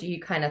all, or do you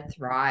kind of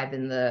thrive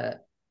in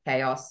the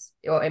chaos?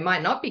 Or it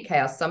might not be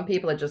chaos. Some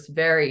people are just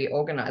very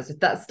organized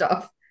with that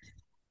stuff.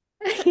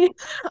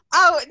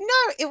 Oh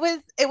no,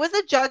 it was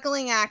a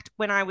juggling act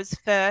when I was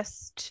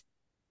first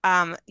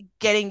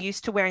getting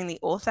used to wearing the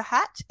author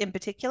hat in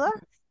particular.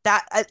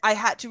 that I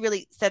had to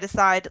really set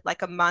aside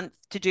like a month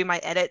to do my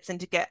edits and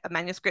to get a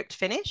manuscript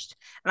finished.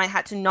 And I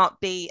had to not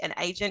be an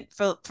agent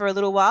for a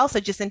little while. So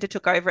Jacinta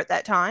took over at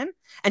that time.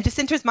 And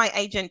Jacinta is my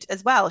agent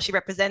as well. She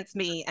represents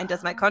me and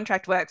does my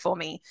contract work for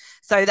me.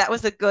 So that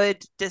was a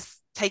good, just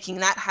taking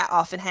that hat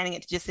off and handing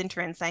it to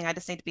Jacinta and saying, I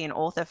just need to be an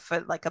author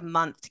for like a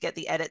month to get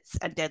the edits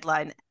and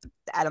deadline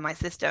out of my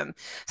system.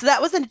 So that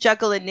was a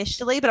juggle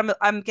initially, but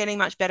I'm getting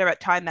much better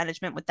at time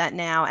management with that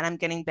now. And I'm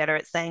getting better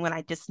at saying when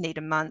I just need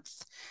a month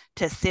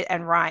to sit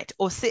and write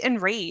or sit and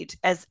read,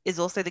 as is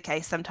also the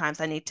case. Sometimes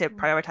I need to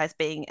prioritize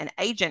being an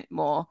agent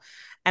more.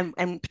 And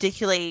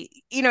particularly,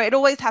 it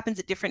always happens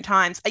at different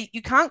times.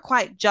 You can't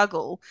quite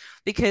juggle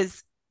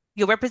because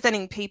you're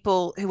representing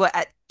people who are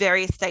at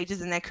various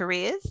stages in their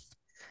careers.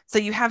 So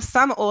you have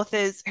some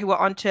authors who are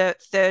onto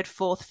third,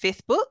 fourth,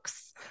 fifth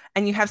books,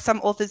 and you have some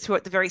authors who are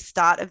at the very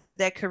start of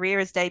their career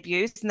as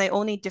debuts, and they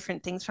all need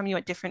different things from you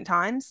at different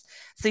times.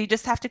 So you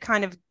just have to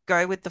kind of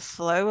go with the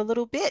flow a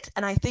little bit.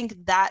 And I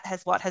think that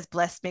what has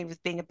blessed me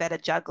with being a better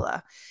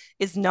juggler,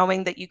 is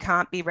knowing that you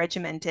can't be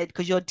regimented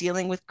because you're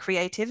dealing with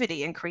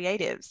creativity and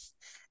creatives.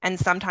 And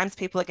sometimes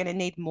people are going to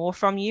need more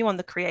from you on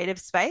the creative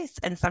space,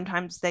 and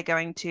sometimes they're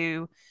going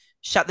to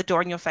shut the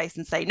door in your face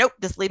and say, nope,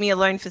 just leave me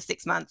alone for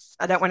 6 months.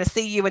 I don't want to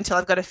see you until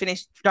I've got a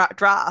finished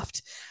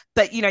draft.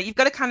 But, you've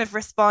got to kind of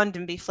respond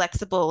and be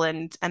flexible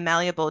and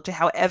malleable to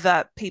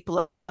however people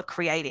are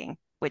creating,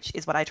 which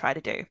is what I try to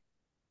do.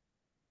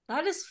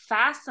 That is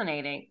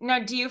fascinating. Now,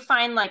 do you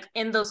find like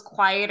in those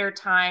quieter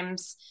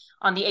times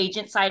on the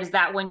agent side, is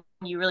that when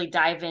you really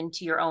dive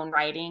into your own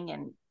writing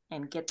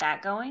and get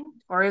that going?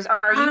 Or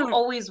are you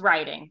always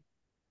writing?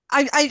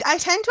 I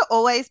tend to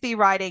always be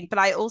writing, but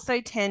I also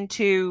tend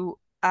to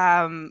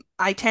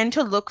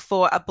look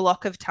for a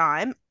block of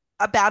time,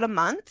 about a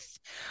month,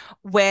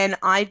 when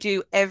I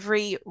do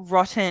every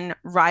rotten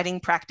writing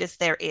practice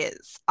there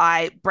is.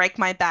 I break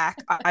my back.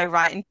 I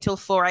write until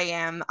 4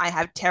 a.m. I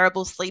have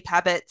terrible sleep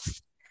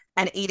habits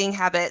and eating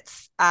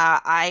habits.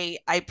 I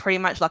pretty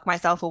much lock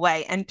myself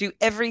away and do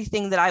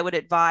everything that I would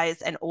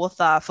advise an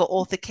author for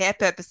author care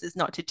purposes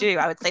not to do.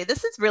 I would say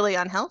this is really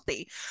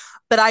unhealthy,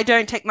 but I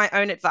don't take my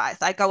own advice.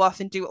 I go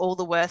off and do all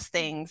the worst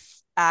things.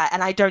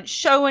 And I don't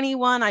show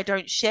anyone. I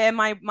don't share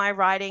my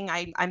writing.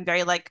 I'm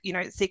very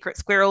secret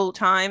squirrel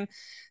time.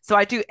 So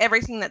I do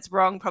everything that's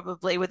wrong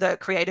probably with a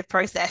creative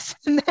process.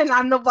 And then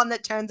I'm the one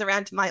that turns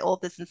around to my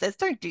authors and says,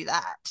 don't do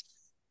that.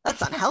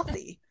 That's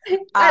unhealthy.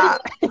 I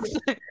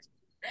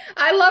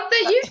love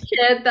that you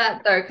shared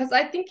that though, because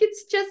I think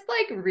it's just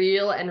like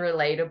real and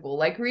relatable.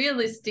 Like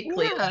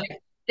realistically,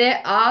 like,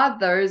 there are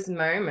those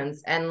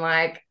moments. And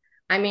like,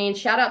 I mean,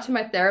 shout out to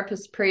my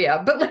therapist,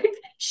 Priya, but like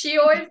she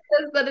always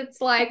says that it's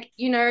like,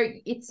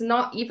 it's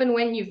not even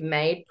when you've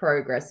made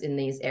progress in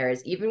these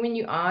areas, even when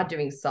you are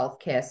doing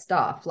self-care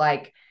stuff,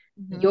 like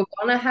you're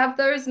gonna have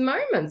those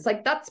moments.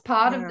 Like that's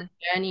part of the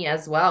journey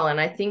as well.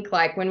 And I think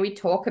like when we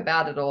talk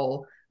about it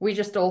all, we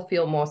just all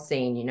feel more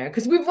seen,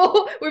 because we've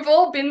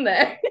all been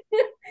there.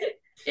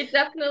 It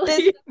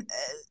definitely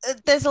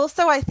there's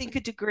also, I think, a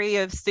degree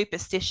of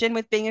superstition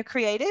with being a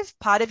creative.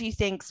 Part of you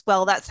thinks,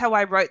 well, that's how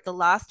I wrote the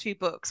last 2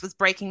 books, was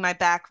breaking my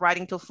back,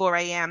 writing till 4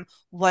 a.m.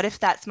 What if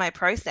that's my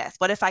process?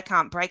 What if I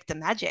can't break the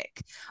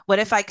magic? What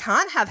if I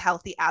can't have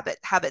healthy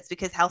habits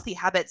because healthy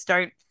habits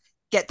don't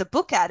get the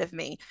book out of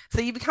me?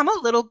 So you become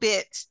a little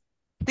bit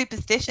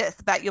superstitious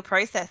about your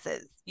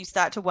processes. You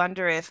start to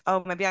wonder if,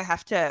 maybe I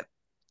have to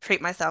treat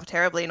myself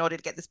terribly in order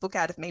to get this book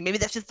out of me. Maybe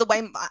that's just the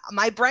way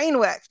my brain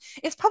works.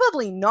 It's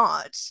probably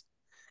not.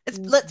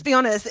 Let's be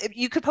honest,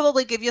 you could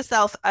probably give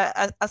yourself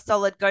a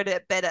solid go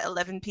to bed at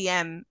 11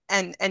 p.m.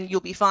 and you'll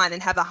be fine,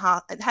 and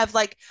have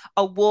like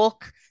a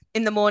walk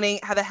in the morning,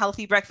 have a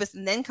healthy breakfast,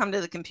 and then come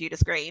to the computer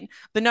screen.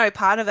 But no,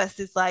 part of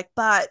us is like,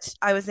 but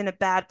I was in a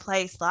bad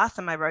place last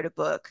time I wrote a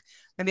book.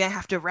 Maybe I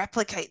have to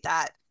replicate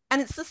that. And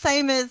it's the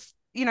same as,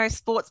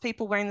 sports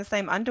people wearing the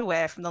same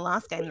underwear from the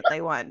last game that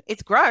they won.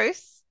 It's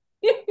gross.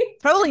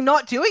 Probably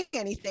not doing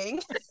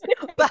anything,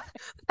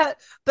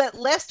 but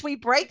lest we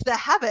break the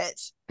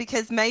habit,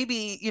 because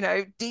maybe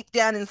deep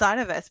down inside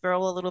of us we're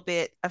all a little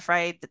bit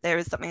afraid that there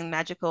is something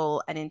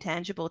magical and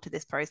intangible to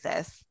this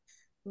process.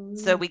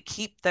 So we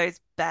keep those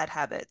bad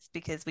habits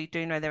because we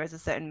do know there is a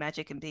certain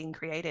magic in being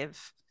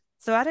creative.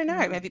 So I don't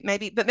know,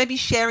 maybe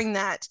sharing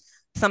that,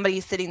 somebody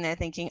is sitting there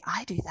thinking,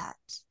 I do that.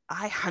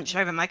 I hunch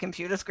over my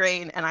computer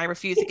screen and I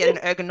refuse to get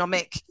an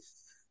ergonomic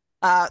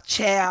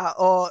chair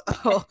or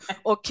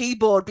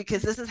keyboard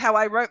because this is how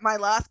I wrote my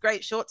last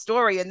great short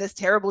story in this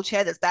terrible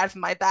chair that's bad for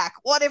my back.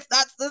 What if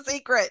that's the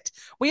secret?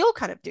 We all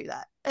kind of do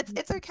that.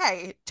 It's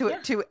okay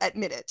to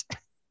admit it.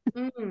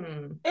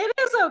 It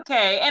is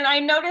okay. And I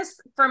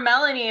noticed for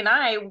Melanie and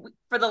I,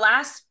 for the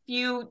last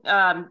few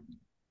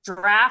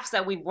drafts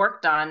that we've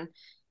worked on,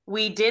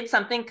 we did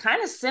something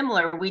kind of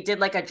similar. We did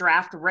like a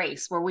draft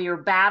race where we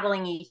were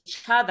battling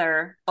each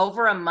other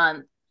over a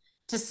month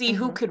to see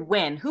who could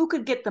win, who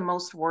could get the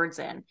most words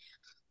in.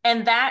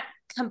 And that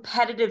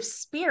competitive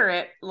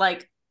spirit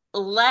like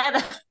led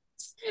us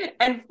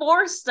and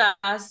forced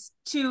us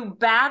to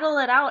battle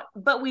it out.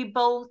 But we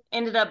both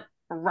ended up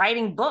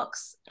writing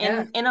books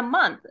in a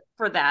month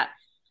for that.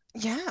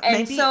 Yeah. And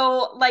maybe,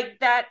 so like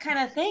that kind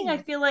of thing, I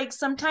feel like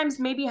sometimes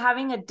maybe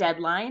having a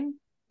deadline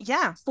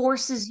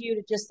forces you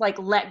to just like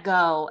let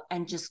go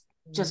and just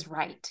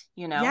write,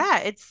 you know? Yeah,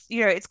 it's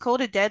it's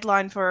called a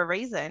deadline for a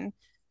reason.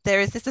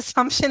 There is this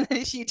assumption that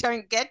if you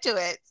don't get to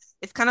it,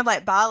 it's kind of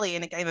like Bali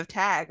in a game of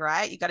tag,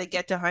 right? You got to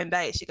get to home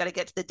base. You got to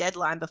get to the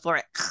deadline before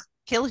it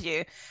kills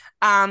you.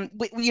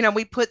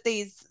 We put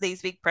these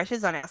big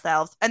pressures on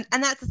ourselves, and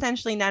that's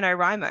essentially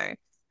NaNoWriMo.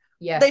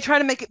 Yeah. They try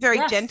to make it very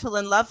gentle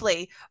and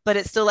lovely, but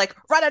it's still like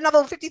write a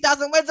novel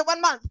 50,000 words in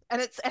 1 month,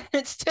 and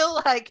it's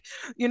still like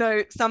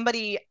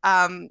somebody.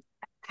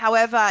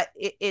 However,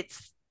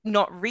 it's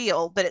not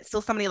real, but it's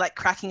still somebody like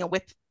cracking a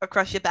whip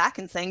across your back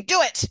and saying,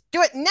 do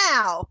it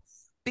now,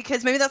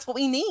 because maybe that's what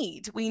we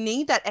need. We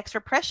need that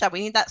extra pressure. We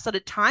need that sort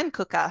of time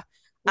cooker,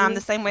 the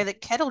same way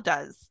that kettle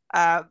does.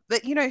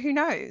 But who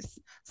knows?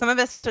 Some of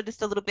us are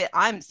just a little bit.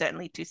 I'm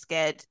certainly too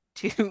scared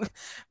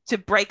to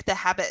break the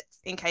habits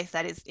in case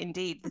that is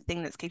indeed the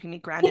thing that's keeping me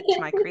grounded to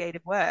my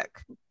creative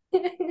work.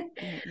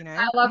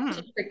 I love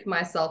to trick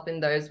myself in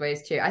those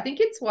ways too. I think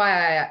it's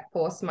why I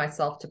force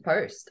myself to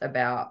post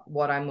about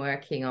what I'm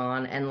working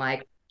on and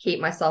like keep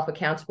myself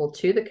accountable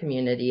to the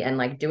community and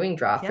like doing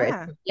draft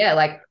rates. Yeah,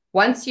 like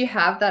once you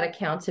have that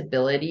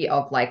accountability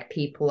of like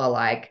people are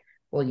like,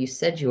 well, you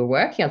said you were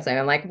working on something.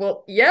 I'm like,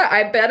 well, yeah,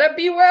 I better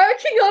be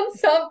working on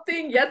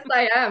something. Yes,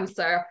 I am.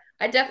 So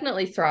I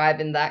definitely thrive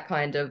in that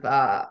kind of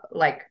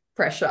like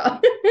pressure.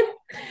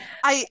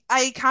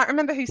 I can't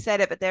remember who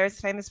said it, but there is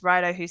a famous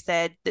writer who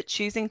said that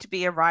choosing to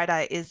be a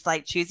writer is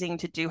like choosing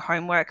to do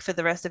homework for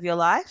the rest of your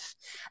life.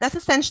 That's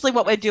essentially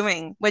what we're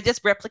doing. We're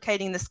just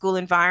replicating the school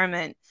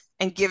environment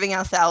and giving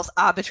ourselves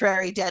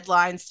arbitrary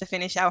deadlines to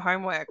finish our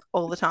homework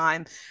all the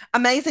time.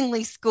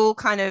 Amazingly, school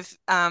kind of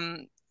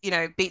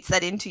beats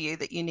that into you,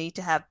 that you need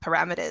to have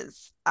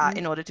parameters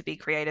in order to be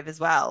creative as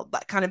well,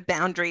 but kind of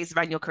boundaries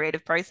around your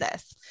creative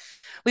process.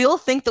 We all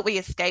think that we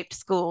escaped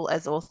school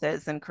as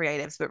authors and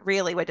creatives, but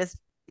really we're just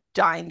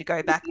dying to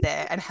go back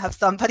there and have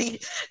somebody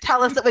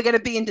tell us that we're going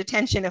to be in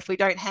detention if we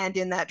don't hand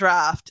in that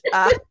draft.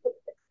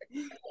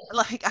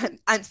 Like,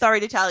 I'm sorry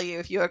to tell you,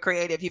 if you're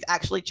creative, you've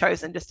actually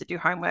chosen just to do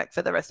homework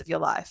for the rest of your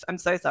life. I'm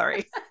so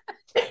sorry.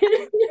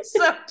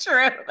 So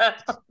true.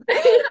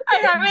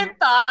 I haven't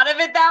thought of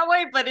it that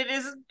way, but it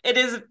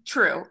is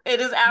true.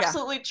 It is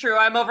absolutely true.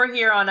 I'm over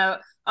here on a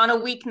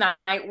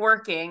weeknight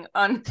working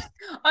on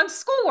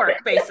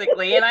schoolwork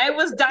basically, and I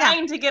was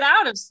dying to get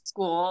out of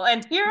school,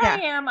 and here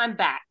I am. I'm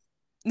back.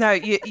 No,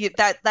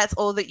 that's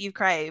all that you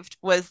craved,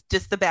 was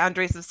just the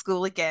boundaries of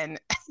school again.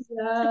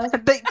 Yeah.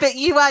 but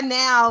you are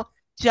now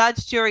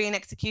judge, jury, and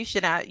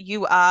executioner.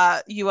 You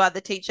are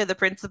the teacher, the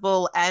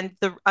principal, and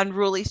the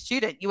unruly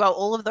student. You are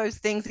all of those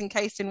things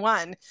encased in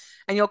one,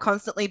 and you're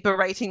constantly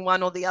berating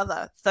one or the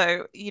other.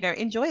 So,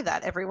 enjoy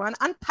that, everyone.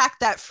 Unpack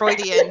that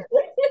Freudian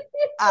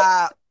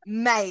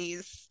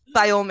maze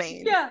by all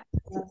means.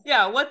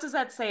 Yeah. What does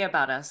that say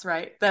about us,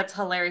 right? That's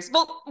hilarious.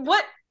 Well,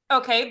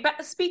 okay,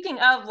 but speaking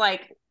of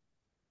like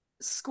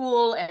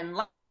school and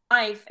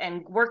life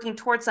and working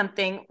towards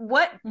something,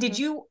 what did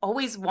you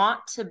always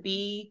want to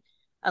be?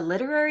 A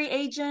literary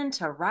agent,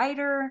 a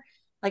writer?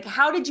 Like,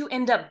 how did you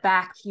end up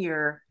back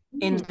here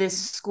in this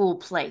school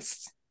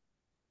place?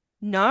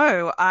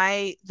 No,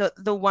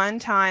 the one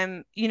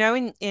time,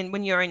 in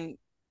when you're in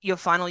your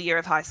final year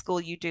of high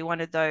school, you do one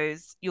of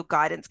those, your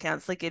guidance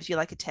counselor gives you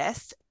like a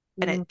test,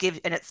 and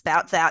it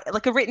spouts out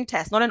like a written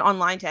test, not an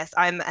online test.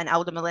 I'm an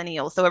elder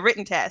millennial, so a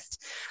written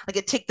test, like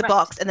a tick the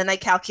box, and then they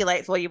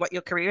calculate for you what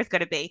your career is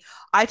going to be.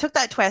 I took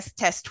that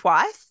test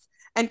twice,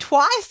 and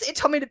twice it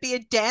told me to be a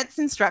dance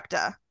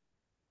instructor.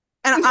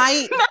 And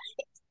I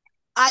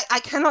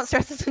cannot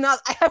stress this enough.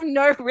 I have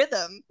no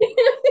rhythm.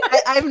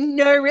 I have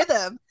no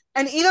rhythm.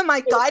 And even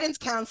my guidance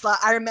counselor,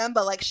 I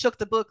remember, like, shook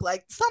the book,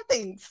 like,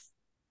 something's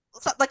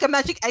like a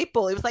magic 8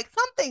 ball. He was like,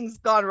 something's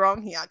gone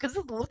wrong here. Because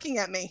he's looking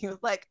at me. He was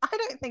like, I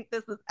don't think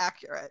this is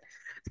accurate.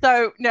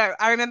 So, no,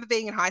 I remember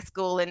being in high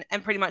school,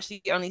 and pretty much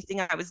the only thing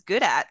I was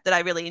good at that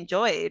I really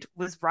enjoyed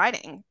was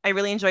writing. I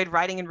really enjoyed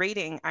writing and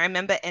reading. I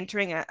remember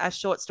entering a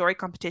short story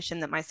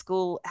competition that my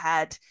school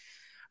had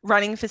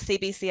running for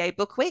CBCA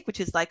Book Week, which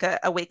is like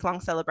a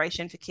week-long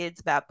celebration for kids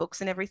about books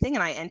and everything.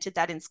 And I entered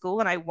that in school,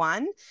 and I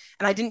won.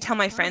 And I didn't tell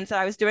my friends that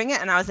I was doing it.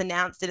 And I was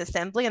announced at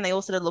assembly, and they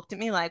all sort of looked at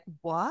me like,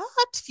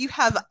 what? You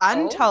have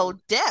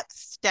untold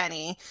depths,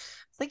 Danny.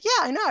 It's like, yeah,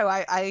 I know.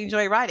 I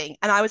enjoy writing.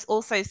 And I was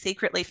also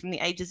secretly, from the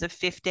ages of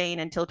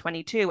 15 until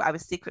 22, I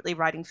was secretly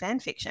writing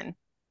fan fiction,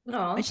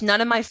 which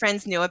none of my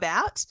friends knew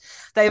about.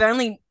 They've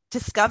only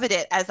discovered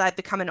it as I've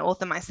become an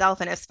author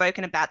myself and have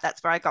spoken about.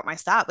 That's where I got my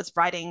start, was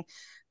writing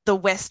The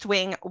West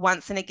Wing,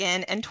 Once and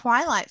Again, and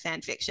Twilight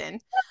fan fiction.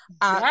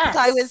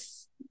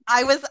 Yes.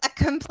 I was a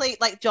complete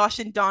like Josh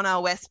and Donna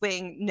West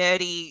Wing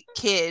nerdy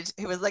kid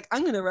who was like,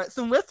 I'm going to write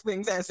some West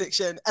Wing fan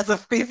fiction as a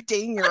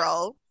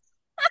 15-year-old.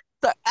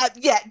 So,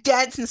 yeah,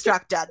 dance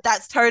instructor.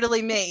 That's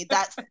totally me.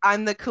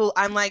 I'm the cool.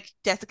 I'm like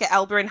Jessica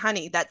Alba and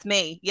Honey. That's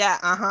me. Yeah.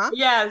 Uh-huh.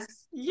 Yes.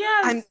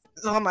 Yes. I'm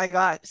oh my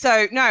God.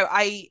 So no,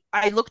 I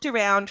looked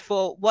around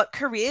for what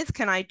careers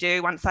can I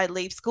do once I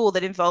leave school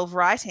that involve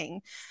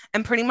writing.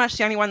 And pretty much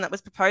the only one that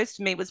was proposed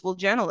to me was, well,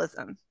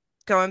 journalism.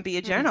 Go and be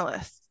a Hmm.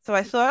 journalist. So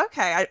I thought,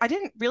 okay, I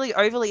didn't really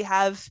overly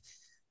have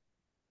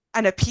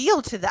an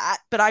appeal to that,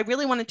 but I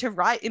really wanted to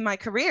write in my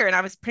career. And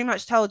I was pretty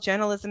much told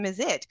journalism is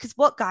it. Because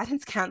what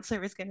guidance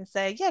counselor is going to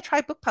say, yeah,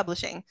 try book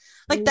publishing?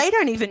 Like they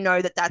don't even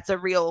know that that's a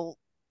real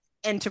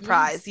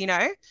enterprise,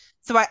 Yes.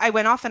 So I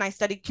went off and I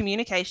studied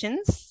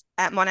communications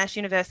at Monash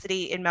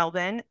University in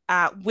Melbourne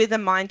with a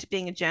mind to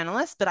being a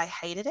journalist, but I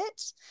hated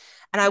it.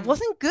 And I Hmm.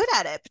 wasn't good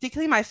at it,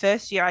 particularly my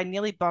first year. I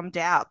nearly bombed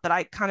out, but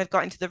I kind of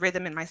got into the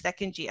rhythm in my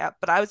second year.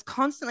 But I was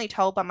constantly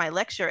told by my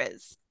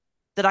lecturers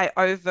that I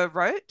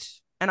overwrote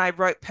and I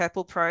wrote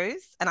purple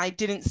prose and I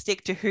didn't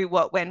stick to who,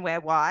 what, when, where,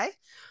 why,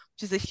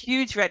 which is a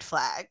huge red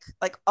flag.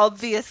 Like,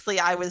 obviously,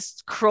 I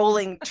was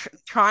crawling,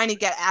 trying to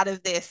get out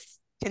of this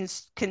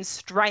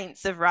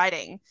constraints of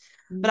writing.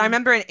 But I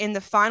remember in the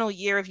final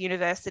year of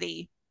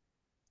university,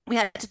 we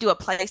had to do a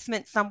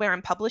placement somewhere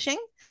in publishing.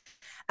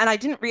 And I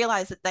didn't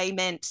realize that they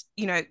meant,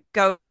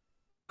 go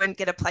and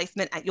get a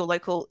placement at your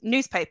local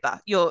newspaper,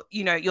 your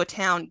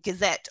town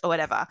gazette or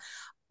whatever.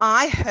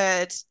 I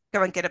heard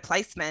go and get a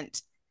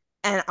placement.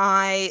 And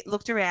I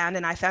looked around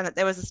and I found that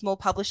there was a small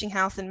publishing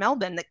house in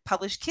Melbourne that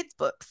published kids'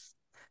 books.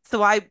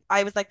 So I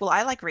was like, well,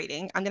 I like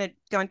reading. I'm going to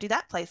go and do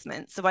that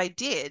placement. So I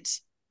did.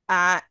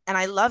 And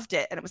I loved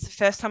it. And it was the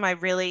first time I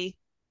really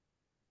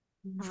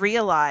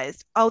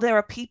realized, oh, there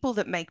are people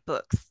that make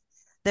books.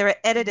 There are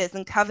editors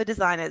and cover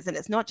designers, and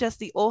it's not just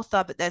the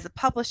author, but there's a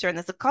publisher and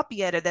there's a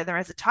copy editor, there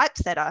is a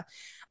typesetter.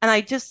 And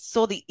I just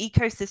saw the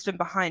ecosystem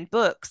behind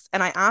books.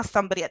 And I asked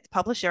somebody at the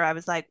publisher, I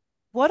was like,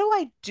 what do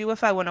I do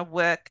if I want to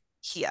work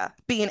here,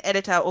 be an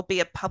editor or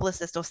be a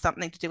publicist or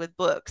something to do with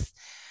books?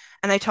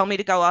 And they told me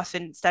to go off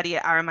and study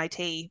at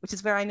RMIT, which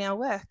is where I now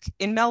work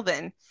in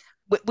Melbourne,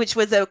 which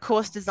was a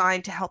course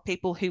designed to help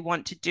people who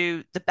want to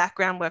do the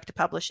background work to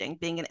publishing,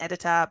 being an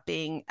editor,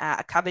 being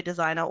a cover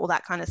designer, all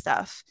that kind of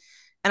stuff.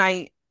 And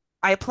I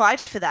applied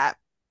for that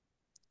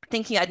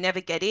thinking I'd never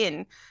get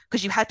in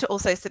because you had to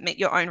also submit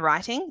your own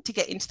writing to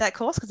get into that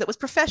course because it was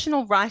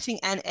professional writing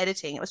and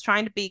editing. It was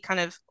trying to be kind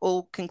of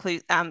all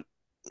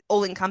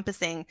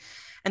encompassing.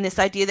 And this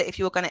idea that if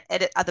you were going to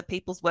edit other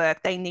people's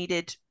work, they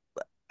needed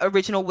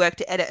original work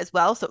to edit as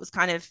well. So it was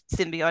kind of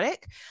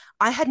symbiotic.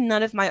 I had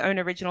none of my own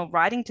original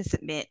writing to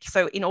submit.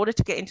 So in order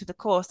to get into the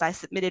course, I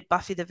submitted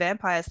Buffy the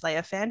Vampire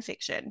Slayer fan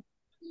fiction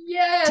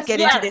to get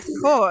into this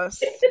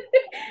course.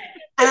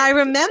 And I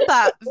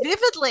remember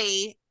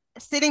vividly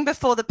sitting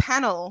before the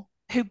panel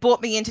who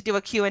brought me in to do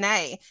a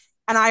Q&A.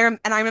 And I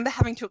remember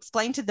having to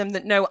explain to them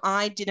that, no,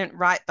 I didn't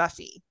write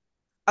Buffy.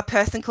 A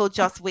person called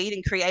Joss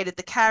Whedon created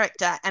the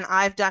character. And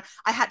I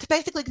had to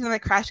basically give them a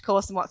crash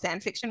course on what fan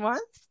fiction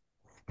was.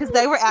 Because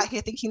they were out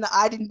here thinking that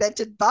I'd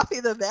invented Buffy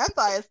the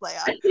Vampire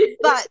Slayer.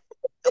 But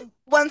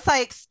once I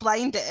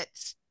explained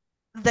it,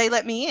 they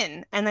let me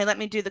in and they let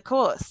me do the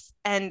course.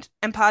 And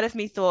part of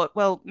me thought,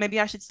 well, maybe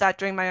I should start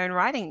doing my own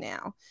writing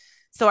now.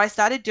 So I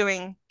started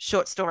doing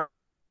short story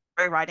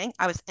writing.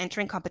 I was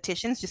entering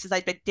competitions just as I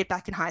did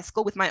back in high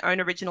school with my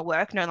own original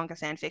work, no longer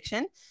fan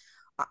fiction.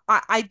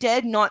 I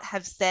dared not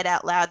have said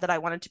out loud that I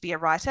wanted to be a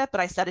writer,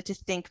 but I started to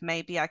think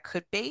maybe I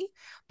could be.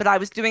 But I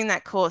was doing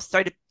that course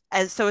so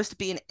as to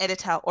be an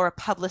editor or a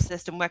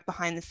publicist and work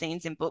behind the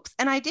scenes in books.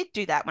 And I did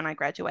do that when I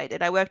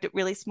graduated. I worked at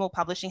really small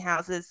publishing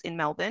houses in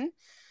Melbourne.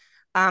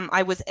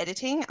 I was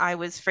editing, I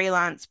was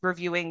freelance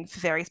reviewing for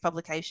various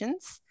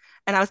publications.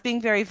 And I was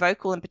being very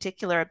vocal in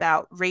particular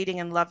about reading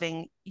and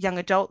loving young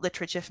adult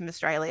literature from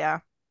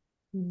Australia,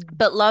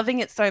 but loving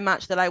it so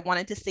much that I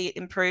wanted to see it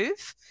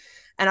improve.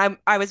 And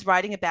I was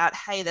writing about,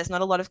 hey, there's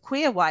not a lot of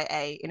queer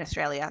YA in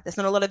Australia. There's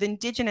not a lot of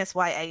Indigenous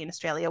YA in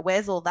Australia.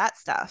 Where's all that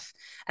stuff?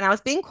 And I was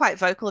being quite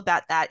vocal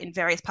about that in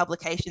various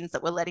publications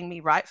that were letting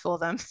me write for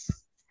them.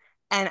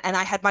 And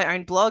I had my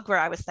own blog where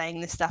I was saying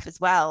this stuff as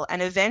well.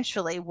 And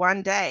eventually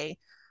one day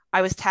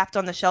I was tapped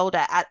on the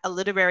shoulder at a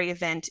literary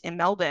event in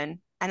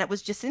Melbourne, and it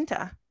was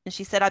Jacinta. And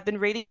she said, I've been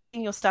reading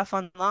your stuff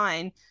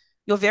online.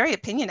 You're very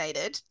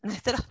opinionated. And I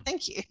said, oh,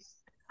 thank you.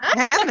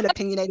 I am an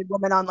opinionated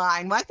woman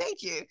online. Why,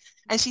 thank you.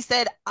 And she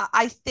said,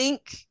 I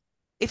think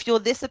if you're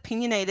this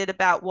opinionated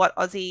about what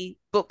Aussie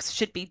books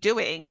should be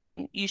doing,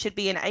 you should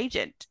be an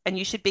agent and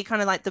you should be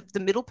kind of like the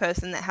middle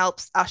person that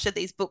helps usher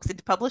these books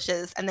into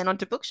publishers and then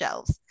onto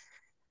bookshelves.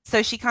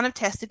 So she kind of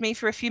tested me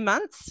for a few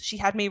months. She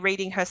had me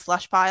reading her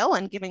slush pile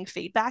and giving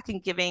feedback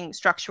and giving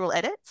structural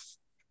edits.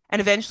 And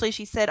eventually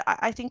she said,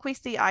 I think we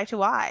see eye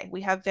to eye.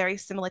 We have very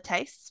similar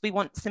tastes. We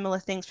want similar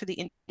things for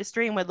the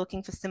industry and we're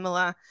looking for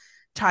similar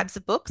types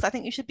of books. I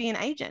think you should be an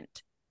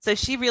agent. So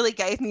she really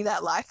gave me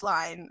that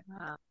lifeline,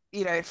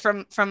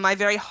 from my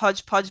very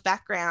hodgepodge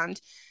background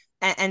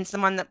and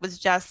someone that was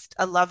just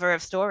a lover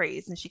of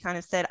stories. And she kind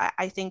of said,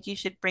 I think you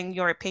should bring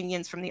your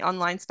opinions from the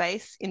online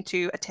space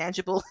into a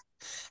tangible,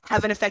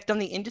 have an effect on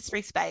the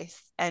industry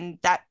space. And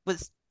that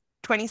was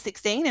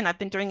 2016, and I've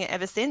been doing it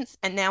ever since.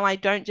 And now I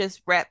don't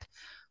just rep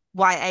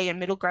YA and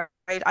middle grade.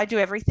 I do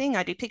everything.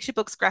 I do picture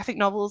books, graphic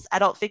novels,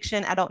 adult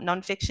fiction, adult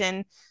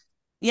nonfiction.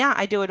 Yeah,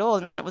 I do it all.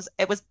 And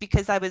it was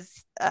because I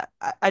was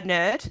a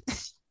nerd,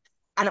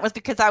 and it was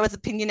because I was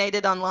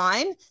opinionated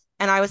online,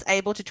 and I was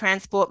able to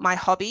transport my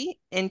hobby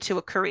into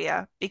a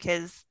career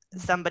because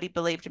somebody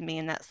believed in me,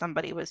 and that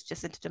somebody was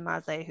Jacinta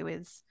Demase, who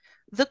is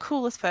the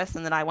coolest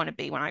person that I want to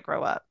be when I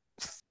grow up.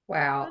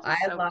 Wow. That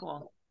is so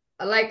cool.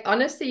 Like,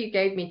 honestly, you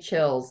gave me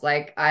chills.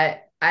 Like, I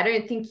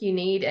don't think you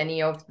need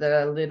any of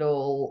the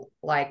little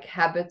like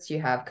habits you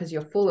have because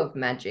you're full of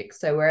magic.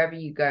 So wherever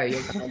you go,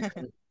 you're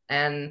golden.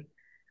 And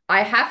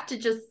I have to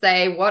just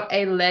say, what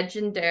a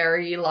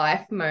legendary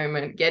life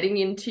moment getting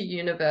into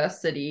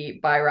university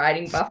by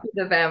writing Buffy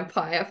the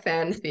Vampire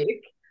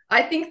fanfic.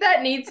 I think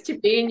that needs to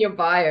be in your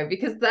bio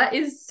because that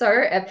is so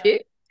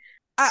epic.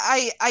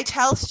 I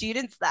tell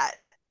students that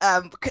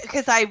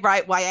because I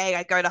write YA,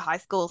 I go to high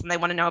schools and they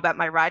want to know about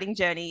my writing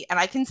journey. And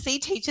I can see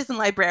teachers and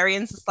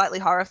librarians are slightly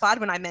horrified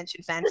when I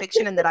mention fan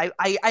fiction, and that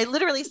I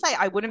literally say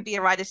I wouldn't be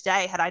a writer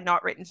today had I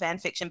not written fan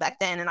fiction back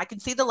then. And I can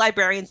see the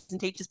librarians and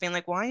teachers being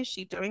like, why is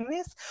she doing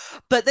this?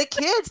 But the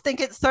kids think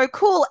it's so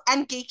cool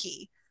and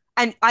geeky.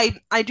 And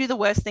I do the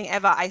worst thing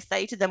ever. I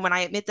say to them when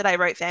I admit that I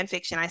wrote fan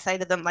fiction, I say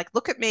to them, like,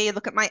 look at me,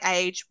 look at my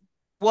age.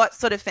 What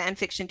sort of fan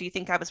fiction do you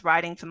think I was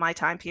writing for my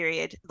time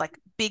period? Like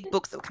big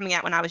books that were coming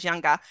out when I was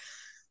younger.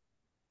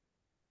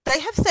 They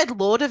have said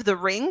Lord of the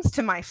Rings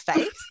to my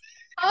face.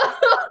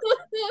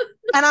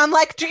 And I'm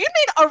like, do you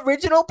mean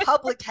original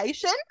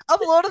publication of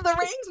Lord of the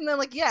Rings? And they're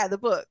like, yeah, the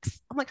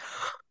books. I'm like,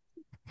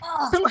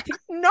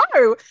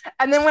 no.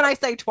 And then when I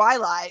say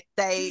Twilight,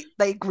 they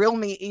grill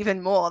me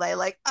even more. They're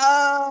like,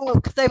 oh,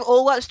 because they've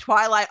all watched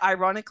Twilight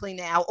ironically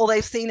now, or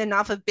they've seen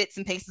enough of bits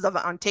and pieces of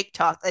it on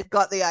TikTok. They've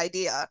got the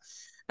idea.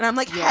 And I'm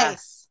like,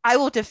 yes, hey, I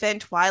will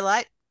defend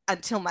Twilight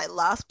until my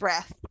last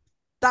breath.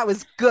 That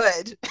was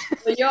good.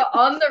 Well, you're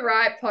on the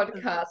right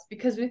podcast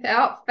because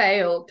without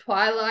fail,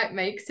 Twilight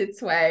makes its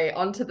way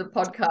onto the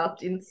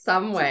podcast in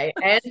some way.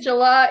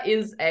 Angela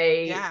is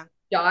a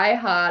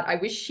diehard. I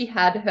wish she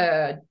had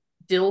her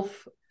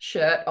DILF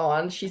shirt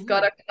on. She's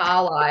got a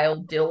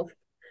Carlisle DILF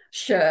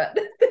shirt.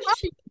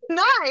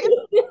 Nice.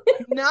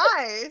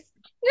 Nice.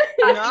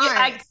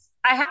 Nice.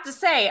 I have to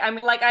say, I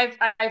mean, like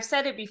I've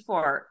said it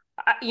before.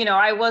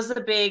 I was a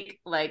big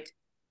like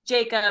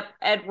Jacob,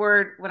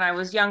 Edward when I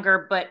was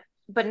younger, but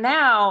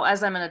now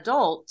as I'm an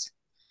adult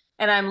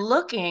and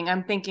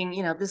I'm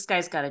thinking, this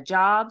guy's got a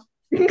job.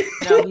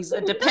 He's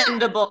a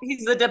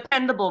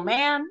dependable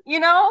man,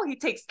 he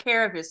takes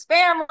care of his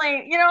family,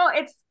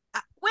 it's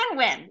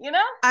win-win,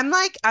 I'm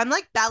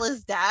like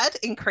Bella's dad.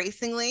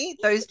 Increasingly,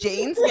 those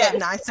jeans get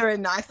nicer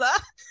and nicer.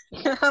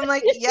 I'm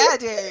like, yeah,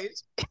 dude.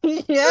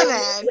 Yeah,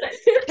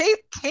 man.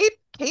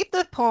 Keep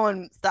the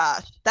porn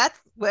stash. That's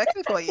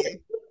working for you,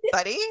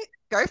 buddy.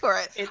 Go for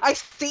it. I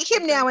see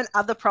him now in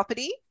other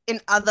property, in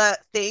other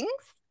things.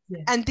 Yeah.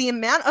 And the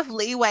amount of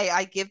leeway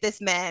I give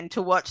this man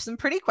to watch some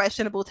pretty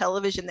questionable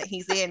television that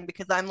he's in,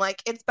 because I'm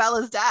like, it's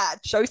Bella's dad.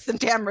 Show some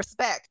damn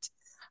respect.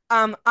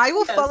 I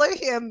will follow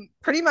him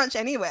pretty much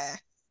anywhere.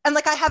 And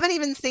like, I haven't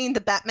even seen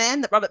the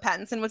Batman that Robert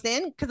Pattinson was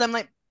in because I'm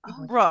like,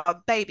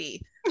 Rob,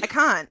 baby, I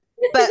can't.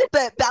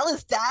 But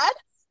Bella's dad,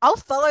 I'll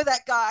follow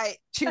that guy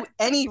to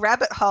any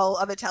rabbit hole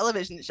of a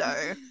television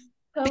show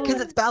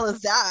because it's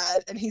Bella's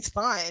dad and he's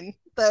fine.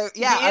 So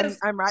yeah,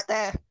 I'm right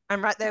there.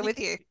 I'm right there with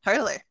you.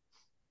 Totally.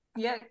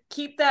 Yeah,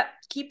 keep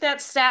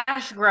that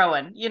stash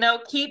growing.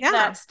 Keep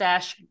that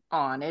stash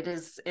on.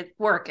 It's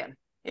working.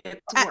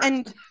 It's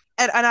working.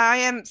 And I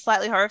am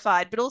slightly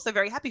horrified, but also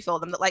very happy for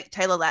them that like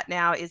Taylor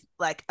Lautner is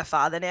like a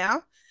father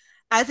now,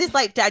 as is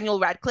like Daniel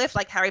Radcliffe,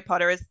 like Harry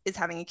Potter is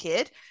having a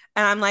kid.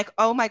 And I'm like,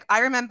 oh my, I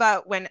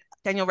remember when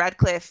Daniel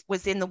Radcliffe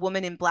was in The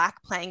Woman in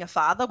Black playing a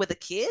father with a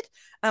kid.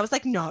 And I was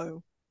like,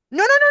 no.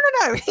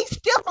 He's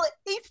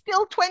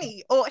still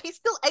 20 or he's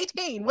still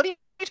 18. What are you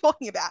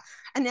talking about?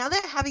 And now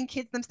they're having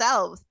kids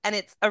themselves and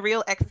it's a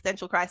real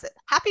existential crisis.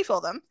 Happy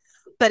for them,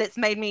 but it's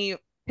made me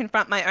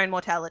confront my own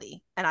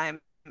mortality and I am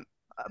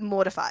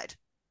mortified.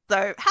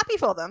 So happy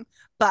for them,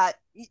 but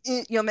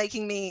you're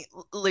making me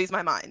lose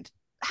my mind.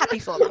 Happy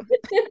for them.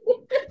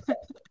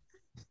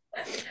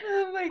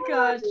 Oh my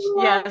gosh.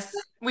 Yes.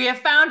 We have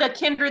found a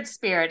kindred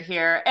spirit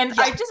here. And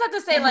I just have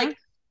to say, like,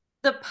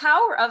 the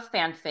power of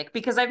fanfic,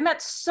 because I've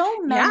met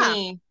so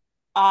many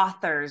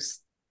authors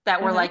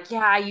that were like,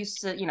 I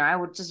used to, I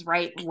would just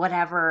write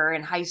whatever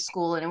in high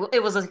school and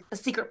it was a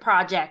secret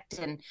project.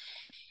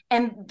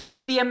 And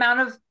the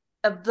amount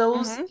of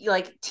those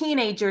like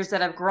teenagers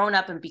that have grown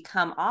up and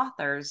become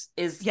authors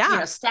is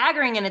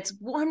staggering, and it's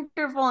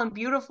wonderful and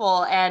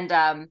beautiful.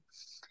 And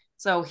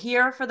so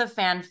here for the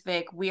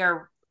fanfic, we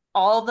are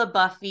all the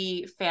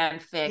Buffy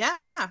fanfic. Yeah.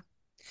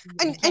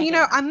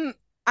 And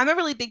I'm a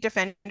really big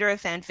defender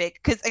of fanfic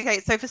because,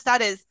 so for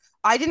starters,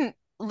 I didn't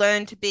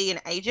learn to be an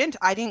agent.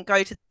 I didn't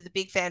go to the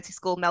big fancy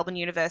school, Melbourne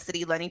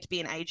University, learning to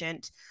be an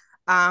agent.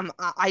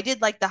 I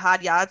did like the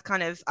hard yards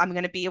kind of, I'm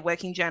going to be a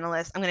working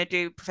journalist. I'm going to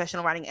do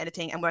professional writing,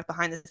 editing, and work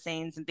behind the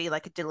scenes and be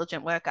like a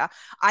diligent worker.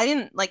 I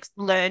didn't like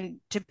learn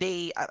to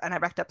be, and I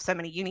racked up so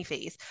many uni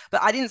fees,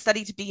 but I didn't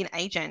study to be an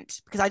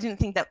agent because I didn't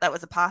think that that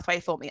was a pathway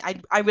for me.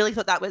 I really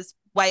thought that was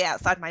way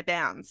outside my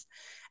bounds.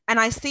 And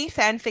I see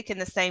fanfic in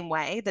the same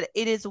way, that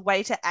it is a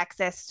way to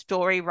access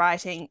story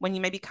writing when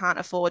you maybe can't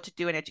afford to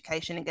do an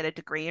education and get a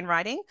degree in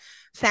writing.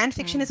 Fan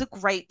fiction is a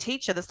great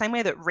teacher, the same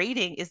way that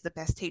reading is the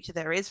best teacher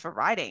there is for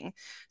writing.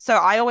 So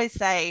I always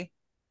say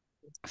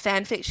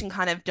fan fiction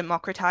kind of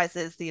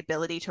democratizes the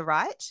ability to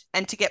write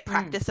and to get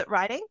practice at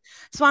writing.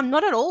 So I'm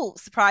not at all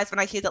surprised when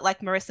I hear that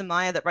like Marissa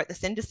Meyer that wrote the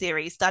Cinder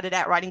series started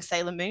out writing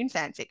Sailor Moon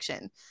fan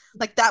fiction.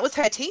 Like that was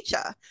her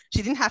teacher.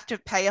 She didn't have to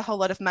pay a whole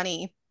lot of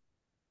money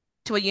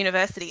to a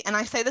university. And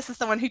I say this as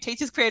someone who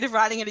teaches creative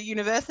writing at a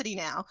university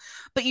now,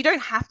 but you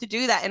don't have to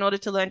do that in order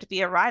to learn to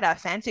be a writer.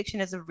 Fan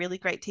fiction is a really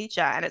great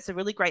teacher and it's a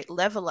really great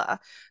leveler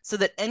so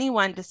that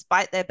anyone,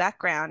 despite their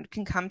background,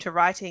 can come to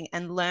writing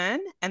and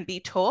learn and be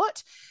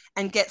taught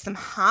and get some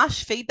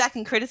harsh feedback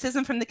and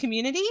criticism from the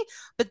community.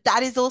 But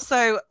that is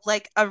also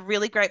like a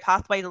really great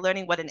pathway to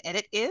learning what an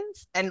edit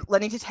is and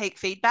learning to take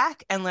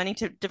feedback and learning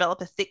to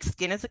develop a thick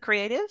skin as a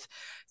creative.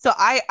 So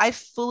I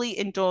fully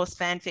endorse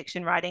fan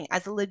fiction writing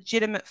as a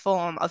legitimate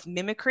form of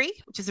mimicry,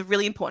 which is a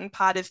really important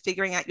part of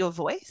figuring out your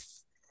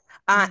voice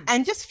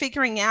and just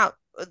figuring out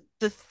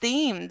the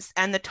themes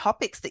and the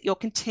topics that you're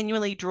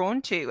continually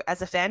drawn to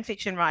as a fan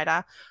fiction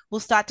writer will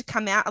start to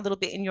come out a little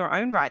bit in your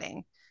own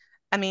writing.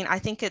 I mean, I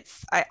think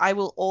I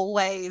will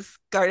always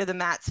go to the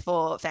mats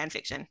for fan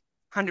fiction,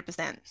 100%.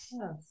 Yes.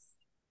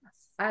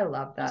 I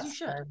love that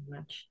so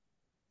much.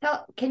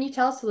 Can you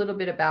tell us a little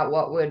bit about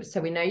so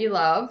we know you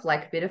love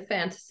like a bit of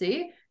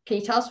fantasy. Can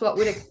you tell us what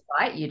would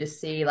excite you to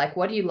see? Like,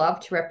 what do you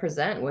love to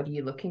represent? What are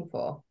you looking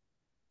for?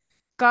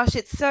 Gosh,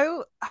 it's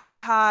so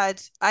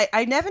hard.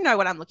 I never know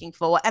what I'm looking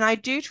for. And I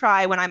do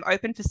try when I'm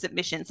open for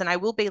submissions, and I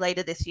will be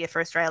later this year for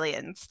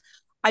Australians.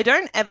 I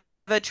don't ever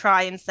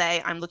try and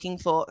say I'm looking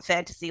for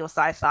fantasy or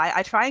sci-fi.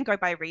 I try and go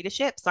by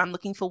readership. So I'm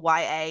looking for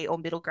YA or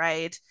middle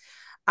grade.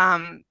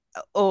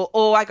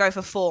 Or I go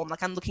for form,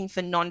 like I'm looking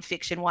for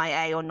non-fiction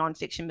YA or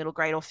non-fiction middle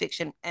grade or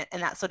fiction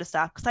and that sort of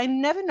stuff, because I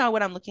never know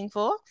what I'm looking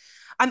for.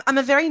 I'm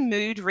a very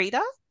mood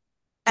reader,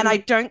 and I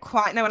don't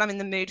quite know what I'm in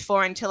the mood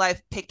for until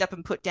I've picked up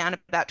and put down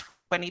about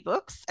 20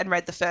 books and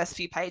read the first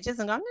few pages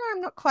and gone, no,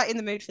 I'm not quite in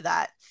the mood for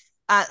that.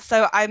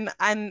 So I'm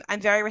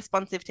very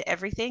responsive to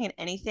everything and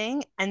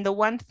anything. And the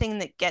one thing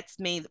that gets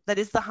me, that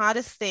is the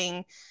hardest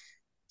thing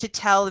to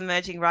tell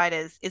emerging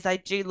writers, is I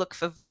do look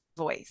for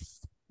voice.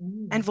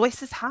 And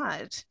voice is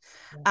hard.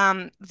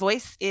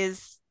 Voice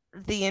is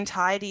the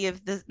entirety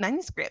of the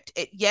manuscript.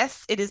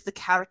 Yes, it is the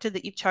character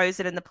that you've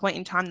chosen and the point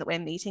in time that we're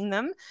meeting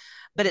them,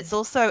 but it's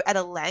also at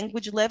a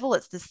language level.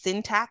 It's the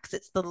syntax,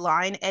 it's the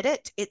line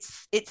edit,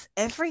 it's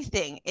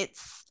everything.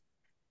 It's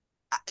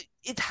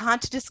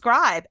hard to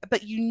describe,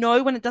 but you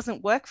know when it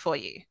doesn't work for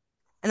you.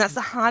 And that's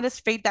the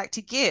hardest feedback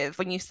to give,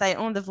 when you say,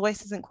 oh, the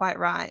voice isn't quite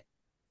right.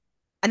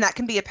 And that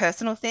can be a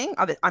personal thing.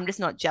 I'm just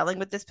not gelling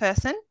with this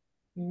person.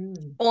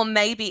 Or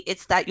maybe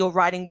it's that you're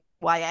writing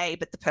YA,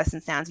 but the person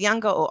sounds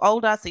younger or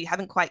older, so you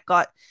haven't quite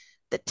got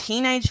the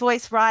teenage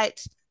voice right.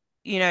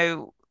 You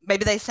know,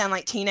 maybe they sound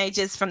like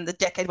teenagers from the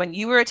decade when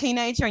you were a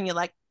teenager, and you're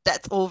like,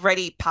 that's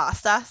already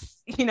past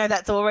us. You know,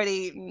 that's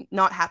already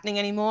not happening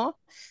anymore.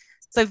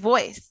 So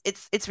voice,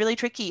 it's really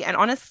tricky. And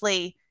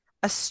honestly,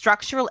 a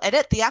structural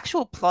edit, the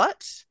actual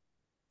plot,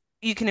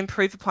 you can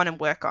improve upon and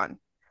work on.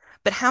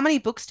 But how many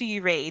books do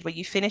you read where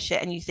you finish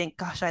it and you think,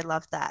 gosh, I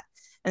love that?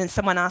 And then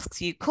someone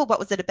asks you, cool, what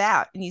was it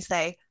about? And you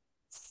say,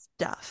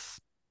 stuff.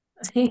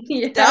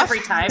 Yeah. Stuff every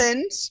time.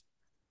 happened.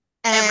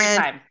 Every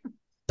time.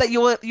 But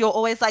you're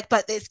always like,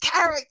 but there's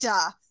character.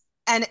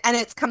 And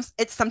it's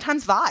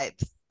sometimes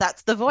vibes.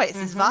 That's the voice,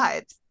 is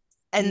vibes.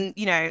 And,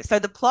 you know, so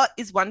the plot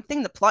is one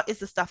thing. The plot is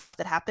the stuff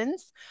that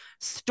happens.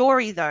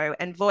 Story, though,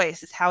 and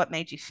voice is how it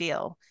made you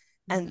feel.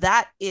 And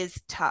that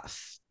is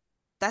tough.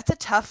 That's a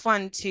tough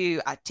one to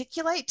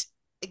articulate.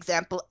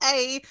 Example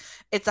A,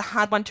 it's a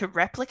hard one to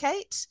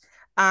replicate.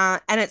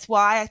 And it's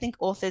why I think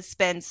authors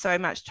spend so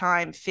much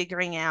time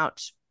figuring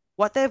out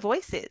what their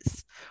voice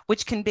is,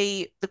 which can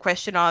be the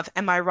question of,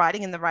 am I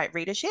writing in the right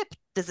readership?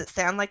 Does it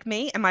sound like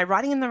me? Am I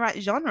writing in the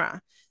right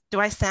genre? Do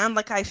I sound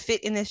like I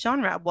fit in this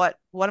genre? What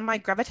am I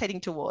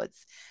gravitating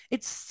towards?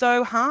 It's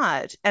so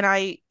hard.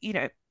 And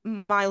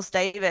Miles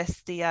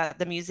Davis,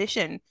 the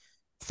musician,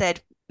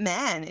 said,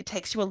 man, it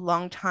takes you a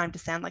long time to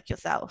sound like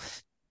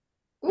yourself.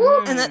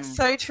 And that's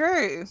so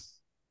true.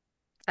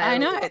 I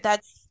know,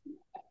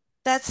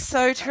 that's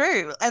so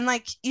true. And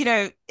like, you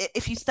know,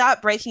 if you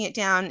start breaking it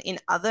down in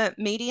other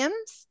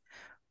mediums,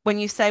 when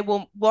you say,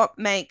 well, what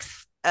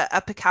makes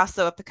a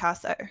Picasso a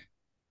Picasso?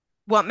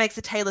 What makes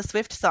a Taylor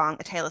Swift song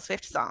a Taylor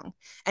Swift song?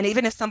 And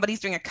even if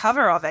somebody's doing a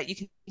cover of it, you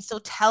can still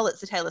tell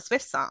it's a Taylor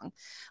Swift song.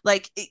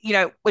 Like, you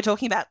know, we're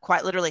talking about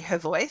quite literally her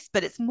voice,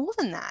 but it's more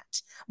than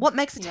that. What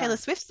makes a Taylor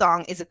Swift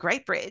song is a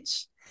great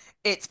bridge.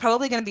 It's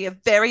probably going to be a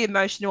very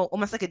emotional,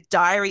 almost like a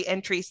diary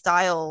entry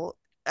style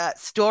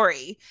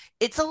story,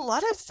 it's a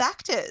lot of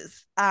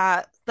factors.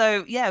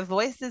 So yeah,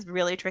 voice is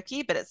really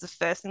tricky, but it's the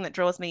first thing that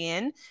draws me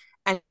in.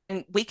 And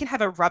we can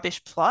have a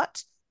rubbish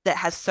plot that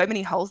has so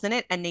many holes in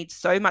it and needs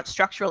so much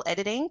structural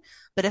editing.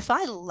 But if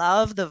I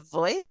love the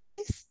voice,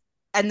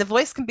 and the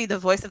voice can be the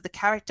voice of the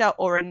character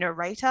or a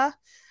narrator.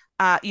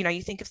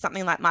 You think of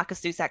something like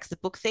Marcus Zusak's The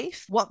Book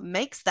Thief. What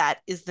makes that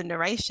is the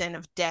narration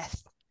of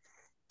death.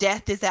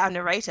 Death is our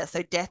narrator,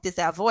 so death is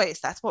our voice.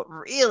 That's what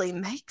really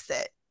makes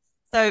it.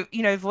 So,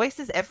 voice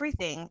is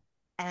everything,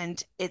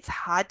 and it's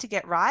hard to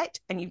get right,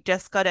 and you've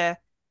just got to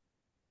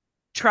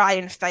try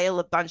and fail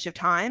a bunch of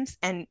times.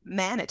 And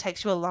man, it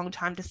takes you a long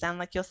time to sound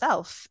like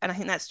yourself. And I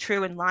think that's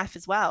true in life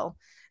as well.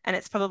 And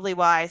it's probably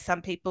why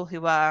some people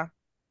who are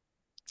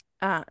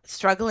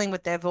struggling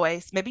with their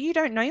voice, maybe you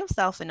don't know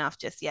yourself enough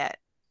just yet.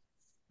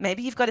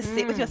 Maybe you've got to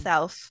sit with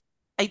yourself.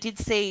 I did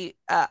see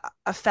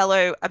a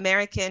fellow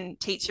American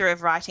teacher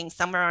of writing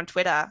somewhere on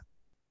Twitter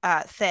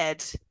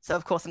said, so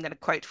of course I'm going to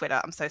quote Twitter,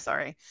 I'm so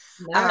sorry.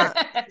 No.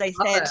 They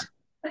said,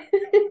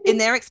 in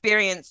their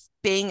experience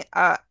being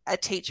a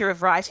teacher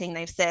of writing,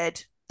 they've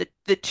said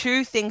the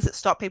two things that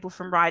stop people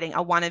from writing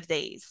are one of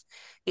these.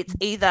 It's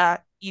either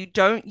you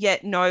don't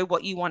yet know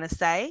what you want to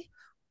say,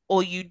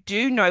 or you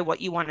do know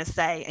what you want to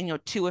say and you're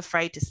too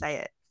afraid to say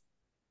it.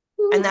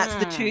 And that's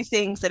the two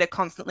things that are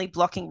constantly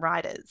blocking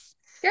writers.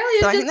 Girl,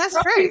 so I think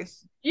that's true.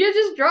 You're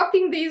just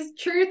dropping these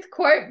truth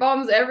quote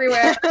bombs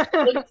everywhere.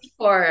 Looking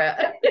for it.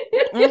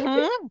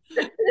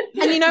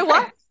 And you know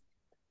what?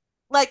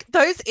 Like,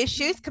 those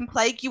issues can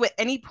plague you at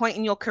any point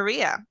in your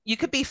career. You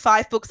could be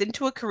 5 books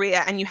into a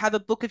career and you have a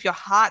book of your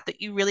heart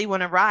that you really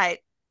want to write,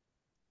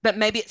 but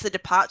maybe it's a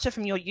departure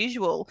from your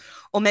usual,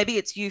 or maybe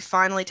it's you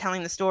finally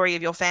telling the story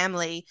of your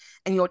family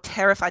and you're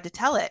terrified to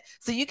tell it.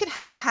 So you can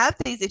have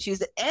these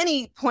issues at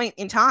any point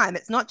in time.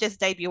 It's not just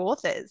debut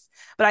authors.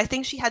 But I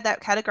think she had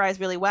that categorized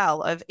really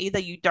well, of either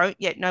you don't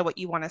yet know what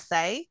you want to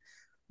say,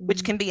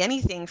 which can be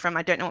anything from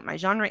I don't know what my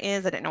genre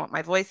is, I don't know what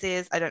my voice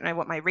is, I don't know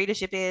what my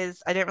readership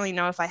is, I don't really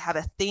know if I have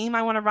a theme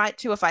I want to write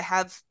to, if I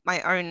have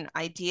my own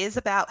ideas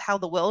about how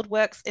the world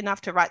works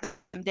enough to write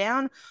them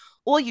down,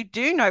 or you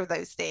do know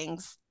those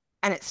things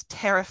and it's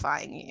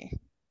terrifying you.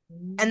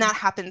 And that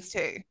happens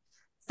too.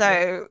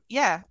 So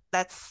yeah,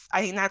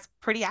 I think that's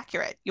pretty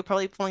accurate. You're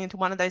probably falling into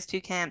one of those two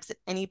camps at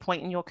any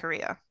point in your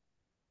career.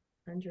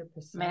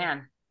 100%.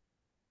 Man,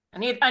 I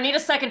need a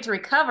second to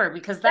recover,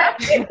 because that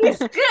is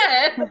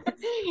good.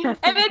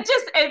 And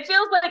it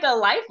feels like a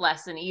life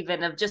lesson,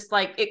 even, of just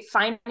like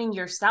finding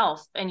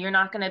yourself, and you're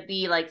not going to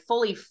be like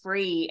fully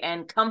free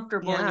and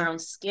comfortable in your own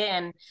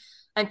skin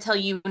until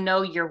you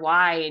know your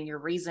why and your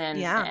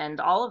reason and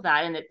all of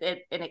that. And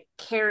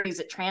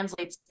it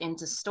translates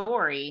into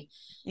story.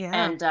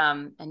 And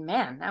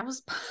man, that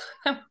was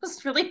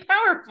really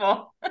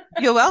powerful.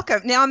 You're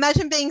welcome. Now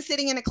imagine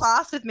sitting in a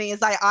class with me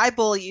as I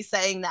eyeball you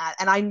saying that,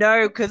 and I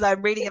know, because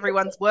I'm reading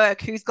everyone's work,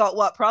 who's got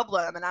what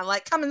problem, and I'm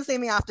like, come and see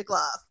me after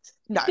class.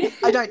 No,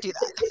 I don't do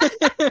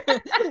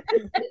that.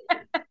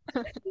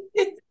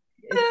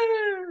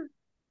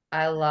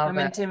 I love I'm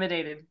it.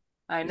 intimidated.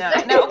 I know.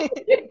 Now,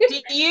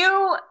 do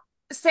you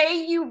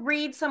say you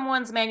read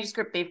someone's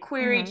manuscript, they've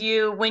queried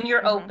you, when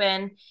you're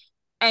open,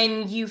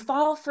 and you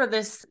fall for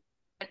this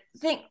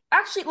thing?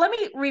 Actually,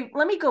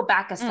 let me go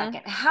back a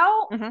second.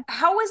 How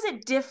is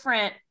it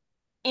different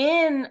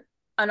in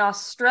an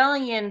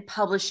Australian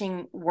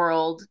publishing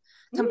world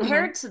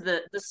compared to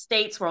the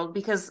States world?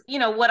 Because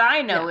what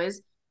I know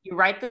is you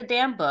write the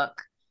damn book,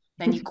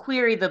 then you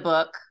query the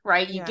book,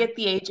 right? You get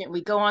the agent,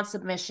 we go on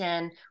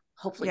submission,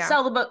 hopefully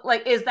sell the book.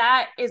 Like, is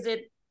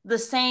it the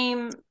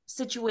same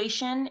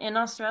situation in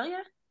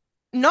Australia?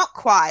 Not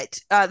quite.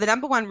 The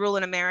number one rule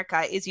in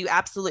America is you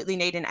absolutely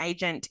need an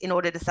agent in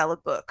order to sell a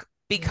book,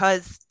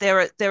 because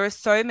there are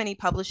so many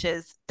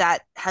publishers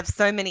that have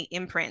so many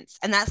imprints,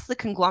 and that's the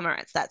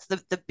conglomerates. That's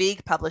the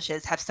big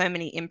publishers have so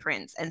many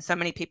imprints and so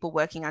many people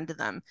working under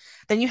them.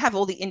 Then you have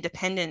all the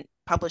independent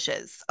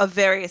publishers of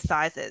various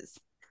sizes.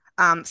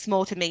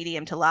 Small to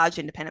medium to large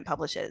independent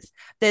publishers.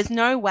 There's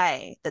no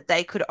way that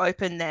they could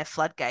open their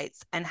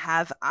floodgates and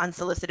have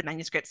unsolicited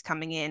manuscripts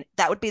coming in.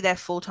 That would be their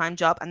full-time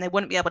job, and they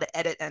wouldn't be able to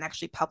edit and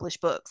actually publish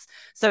books.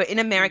 So in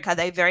America,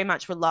 they very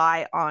much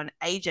rely on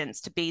agents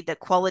to be the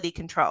quality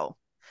control.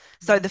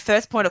 So the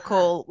first point of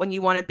call when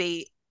you want to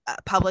be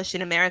published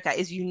in America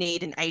is you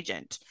need an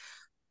agent.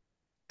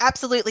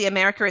 Absolutely,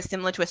 America is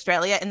similar to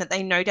Australia in that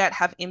they no doubt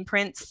have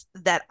imprints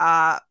that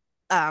are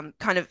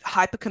kind of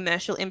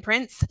hyper-commercial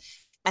imprints.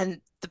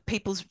 And the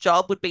people's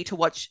job would be to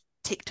watch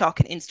TikTok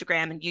and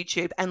Instagram and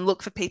YouTube and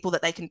look for people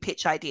that they can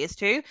pitch ideas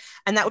to.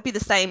 And that would be the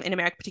same in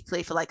America,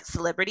 particularly for like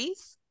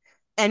celebrities.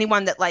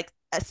 Anyone that, like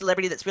a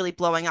celebrity that's really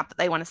blowing up, that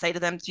they want to say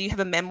to them, do you have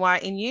a memoir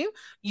in you?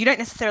 You don't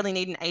necessarily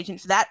need an agent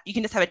for that. You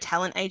can just have a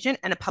talent agent,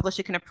 and a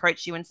publisher can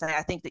approach you and say,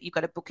 I think that you've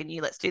got a book in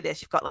you. Let's do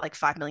this. You've got like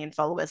 5 million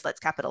followers. Let's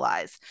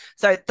capitalize.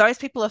 So those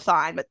people are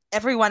fine. But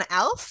everyone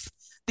else,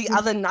 the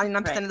other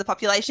 99% of the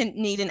population,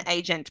 need an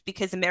agent,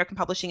 because American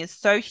publishing is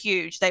so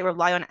huge. They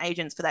rely on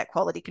agents for that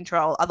quality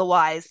control.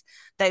 Otherwise,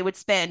 they would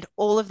spend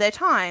all of their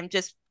time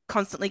just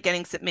constantly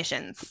getting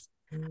submissions.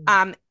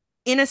 Um,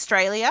 in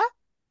Australia,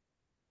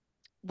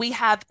 we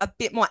have a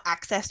bit more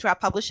access to our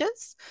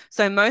publishers.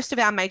 So most of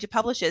our major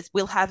publishers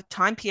will have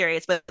time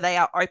periods where they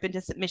are open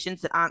to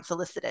submissions that aren't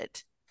solicited.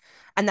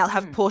 And they'll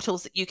have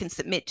portals that you can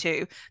submit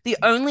to. The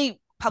only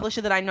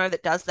publisher that I know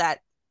that does that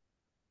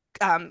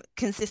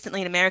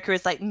consistently in America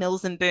is like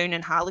Mills and Boon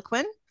and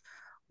Harlequin,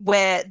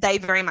 where they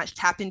very much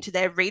tap into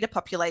their reader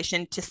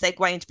population to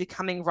segue into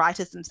becoming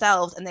writers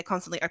themselves, and they're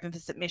constantly open for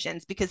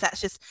submissions because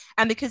that's just,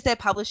 and because they're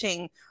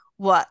publishing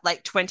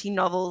like 20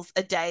 novels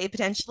a day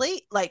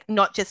potentially, like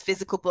not just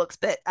physical books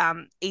but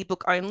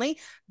ebook only,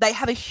 they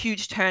have a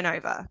huge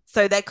turnover,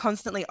 so they're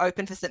constantly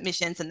open for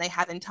submissions, and they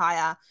have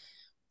entire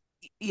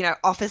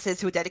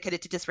officers who are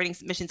dedicated to just reading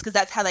submissions because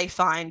that's how they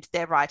find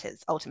their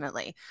writers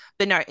ultimately.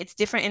 But no, it's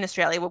different in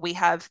Australia where we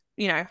have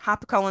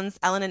HarperCollins,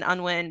 Allen and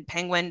Unwin,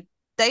 Penguin,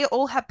 they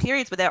all have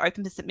periods where they're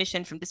open to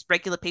submission from just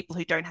regular people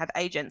who don't have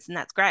agents, and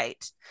that's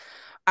great.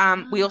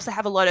 We also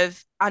have a lot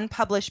of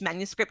unpublished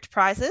manuscript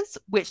prizes,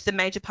 which the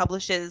major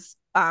publishers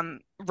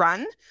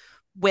run,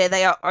 where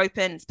they are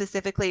open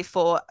specifically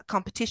for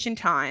competition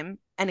time.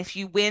 And if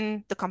you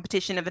win the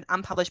competition of an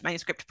unpublished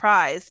manuscript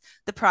prize,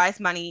 the prize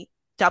money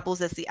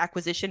doubles as the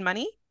acquisition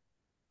money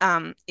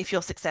if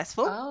you're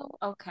successful. Oh,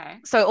 okay.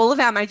 So all of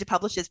our major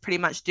publishers pretty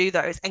much do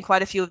those, and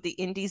quite a few of the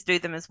indies do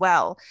them as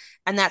well.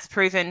 And that's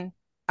proven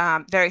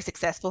very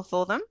successful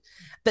for them.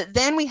 But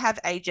then we have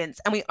agents,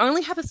 and we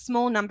only have a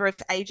small number of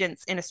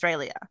agents in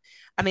Australia.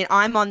 I mean,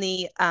 I'm on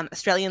the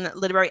Australian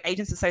Literary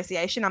Agents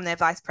Association. I'm their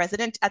vice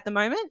president at the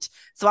moment.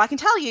 So I can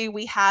tell you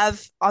we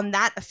have on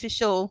that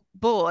official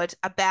board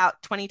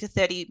about 20 to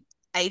 30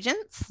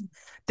 agents.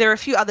 There are a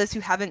few others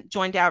who haven't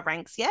joined our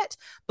ranks yet,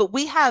 but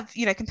we have,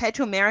 compared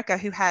to America,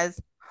 who has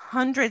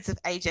hundreds of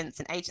agents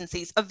and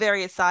agencies of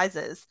various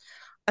sizes,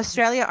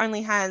 Australia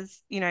only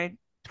has,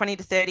 20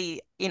 to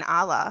 30 in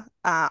ALA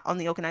on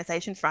the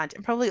organisation front,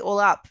 and probably all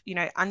up,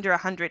 under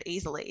 100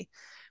 easily.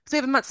 So we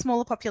have a much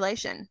smaller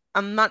population.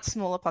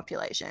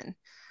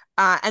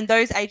 And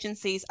those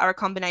agencies are a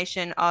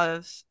combination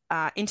of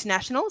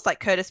internationals like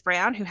Curtis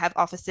Brown, who have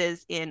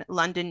offices in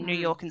London, New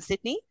York, and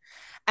Sydney.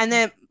 And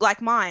they're,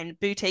 like mine,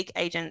 boutique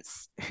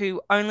agents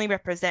who only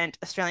represent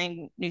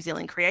Australian, New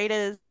Zealand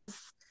creators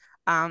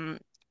and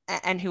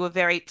who are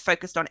very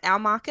focused on our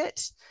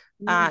market.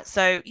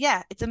 So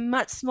yeah, it's a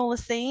much smaller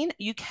scene.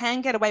 You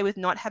can get away with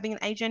not having an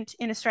agent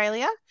in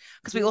Australia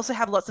because we also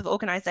have lots of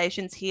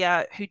organizations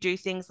here who do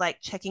things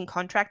like checking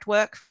contract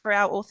work for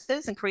our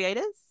authors and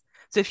creators.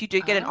 So if you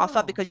do get an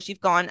offer because you've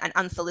gone an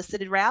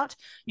unsolicited route,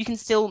 you can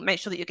still make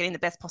sure that you're getting the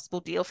best possible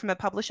deal from a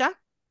publisher.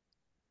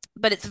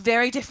 But it's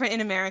very different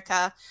in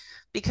America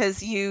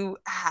because you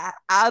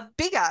are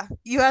bigger.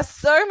 You are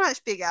so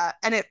much bigger.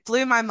 And it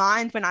blew my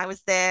mind when I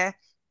was there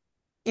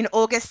in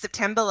August,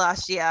 September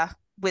last year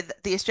with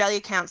the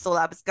Australia Council.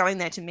 I was going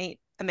there to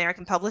meet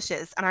American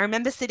publishers. And I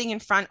remember sitting in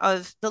front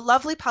of the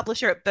lovely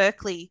publisher at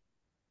Berkeley,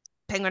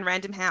 Penguin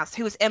Random House,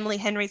 who was Emily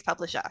Henry's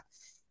publisher,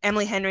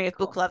 Emily Henry of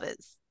Book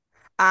Lovers.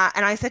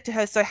 And I said to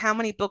her, so how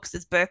many books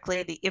does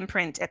Berkeley, the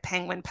imprint at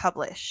Penguin,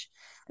 publish?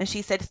 And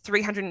she said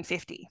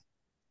 350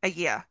 a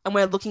year. And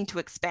we're looking to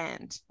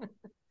expand.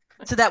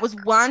 So that was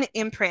one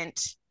imprint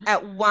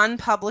at one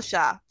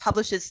publisher,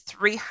 publishes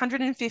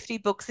 350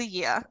 books a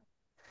year.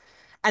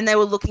 And they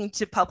were looking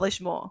to publish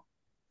more.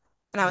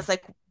 And I was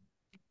like,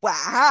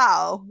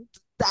 wow,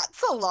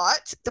 that's a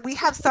lot. We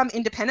have some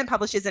independent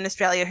publishers in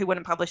Australia who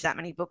wouldn't publish that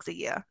many books a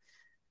year.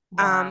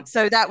 Wow.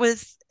 So that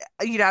was,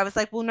 I was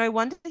like, well, no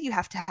wonder you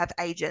have to have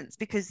agents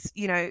because,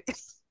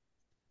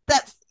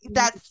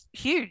 that's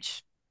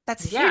huge.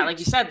 That's huge. Like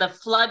you said, the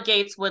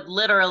floodgates would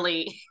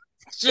literally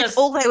just it's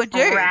all they would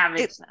do.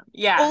 Ravage them.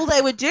 Yeah. All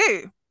they would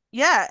do.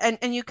 Yeah.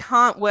 And you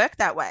can't work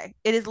that way.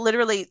 It is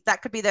literally,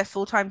 that could be their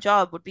full-time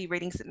job, would be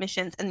reading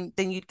submissions. And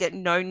then you'd get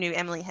no new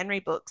Emily Henry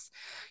books.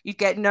 You'd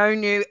get no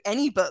new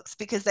any books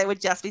because they would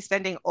just be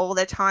spending all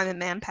their time and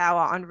manpower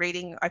on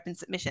reading open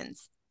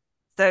submissions.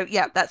 So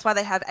yeah, that's why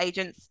they have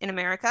agents in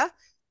America.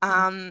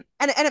 And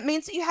it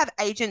means that you have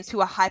agents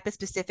who are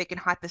hyper-specific and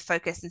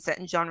hyper-focused in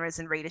certain genres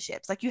and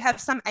readerships. Like you have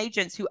some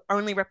agents who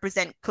only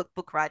represent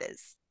cookbook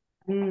writers.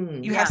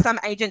 You have some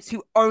agents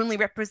who only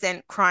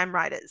represent crime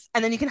writers.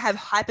 And then you can have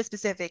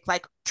hyper-specific,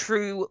 like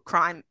true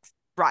crime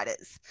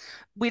writers.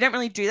 We don't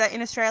really do that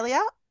in Australia.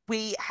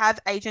 We have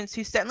agents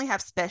who certainly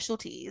have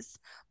specialties,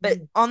 but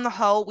on the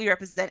whole, we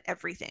represent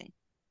everything.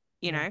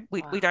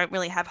 We don't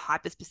really have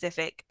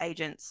hyper-specific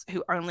agents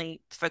who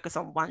only focus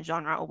on one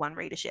genre or one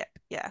readership.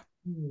 Yeah.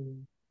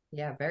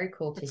 Yeah, very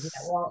cool to hear.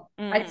 Well,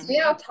 I see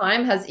our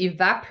time has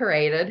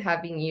evaporated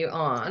having you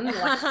on. Like,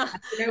 I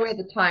don't know where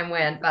the time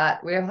went,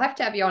 but we'll have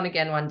to have you on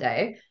again one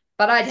day.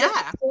 But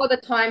before the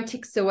time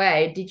ticks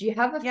away, did you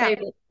have a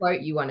favorite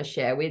quote you want to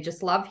share? We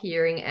just love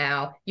hearing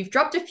you've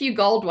dropped a few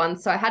gold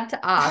ones, so I had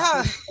to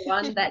ask, the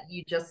one that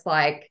you just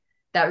like,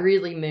 that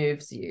really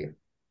moves you?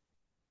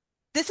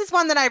 This is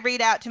one that I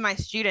read out to my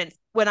students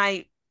when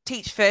I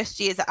teach first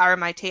years at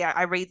RMIT.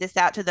 I read this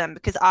out to them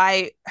because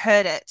I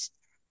heard it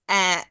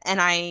and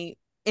I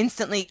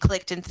instantly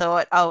clicked and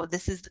thought, oh,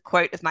 this is the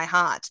quote of my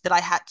heart that I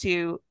had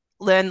to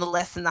learn the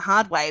lesson the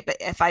hard way. But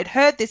if I'd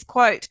heard this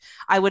quote,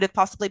 I would have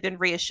possibly been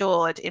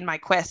reassured in my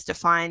quest to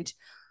find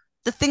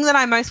the thing that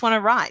I most want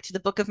to write, the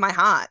book of my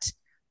heart.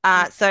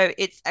 So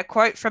it's a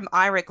quote from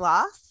Ira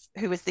Glass,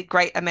 who is the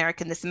great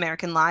This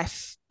American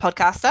Life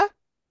podcaster,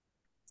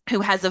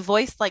 who has a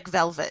voice like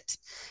velvet.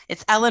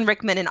 It's Alan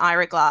Rickman and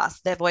Ira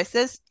Glass. Their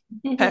voices,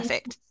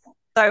 perfect.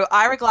 So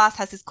Ira Glass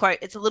has this quote.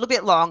 It's a little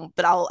bit long,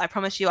 but I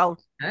promise you I'll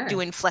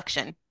do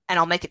inflection and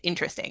I'll make it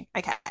interesting.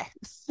 Okay.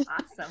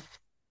 Awesome.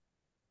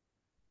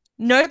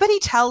 Nobody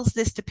tells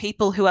this to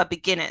people who are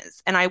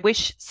beginners, and I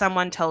wish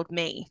someone told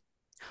me.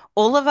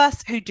 All of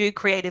us who do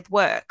creative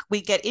work,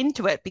 we get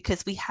into it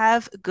because we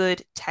have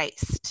good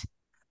taste.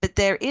 But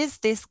there is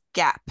this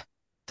gap.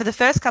 For the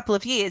first couple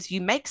of years,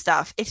 you make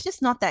stuff, it's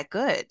just not that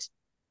good.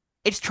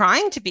 It's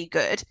trying to be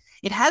good.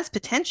 It has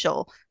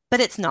potential,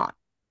 but it's not.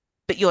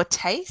 But your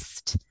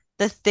taste,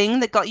 the thing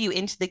that got you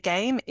into the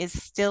game,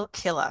 is still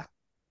killer.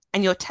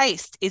 And your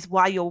taste is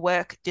why your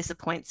work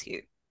disappoints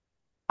you.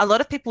 A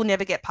lot of people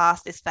never get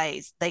past this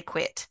phase. They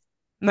quit.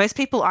 Most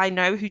people I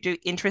know who do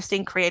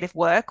interesting creative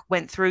work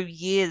went through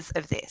years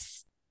of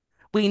this.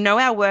 We know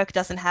our work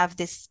doesn't have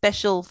this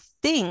special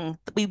thing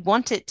that we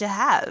want it to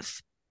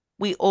have.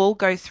 We all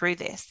go through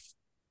this.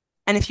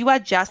 And if you are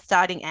just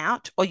starting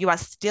out or you are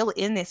still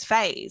in this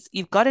phase,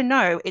 you've got to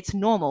know it's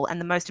normal.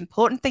 And the most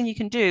important thing you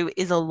can do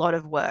is a lot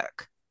of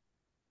work.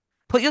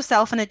 Put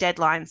yourself on a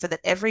deadline so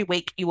that every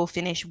week you will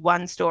finish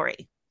one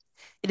story.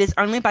 It is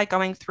only by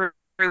going through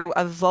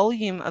a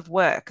volume of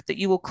work that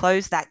you will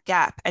close that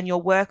gap and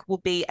your work will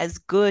be as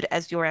good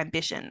as your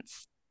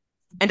ambitions.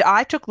 And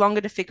I took longer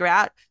to figure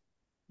out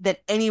than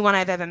anyone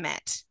I've ever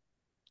met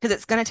because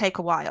it's going to take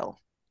a while.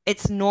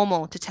 It's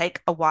normal to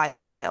take a while.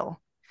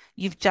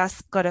 You've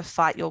just got to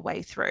fight your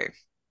way through.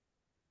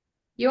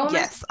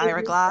 Yes,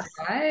 Ira Glass.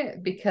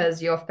 Right?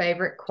 Because your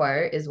favorite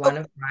quote is one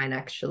of mine,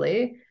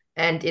 actually.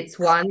 And it's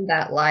one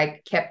that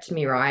like kept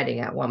me writing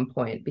at one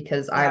point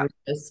because I was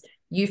just,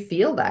 you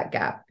feel that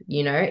gap,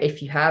 you know,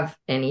 if you have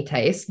any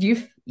taste,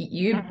 you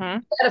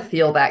better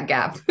feel that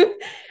gap.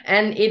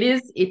 And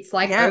it's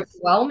like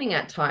overwhelming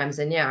at times.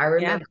 And I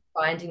remember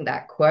finding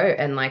that quote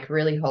and like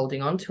really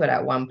holding on to it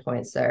at one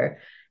point. So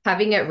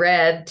having it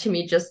read to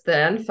me just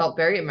then felt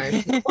very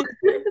emotional.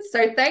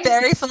 So thank you.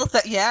 Very full.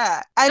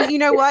 Yeah. And you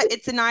know what?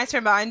 It's a nice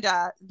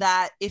reminder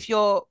that if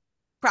you're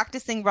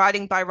practicing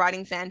writing by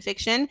writing fan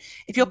fiction,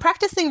 if you're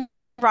practicing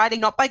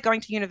writing not by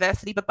going to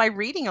university, but by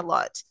reading a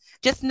lot,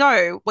 just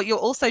know what you're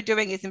also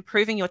doing is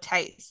improving your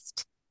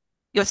taste.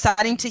 You're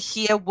starting to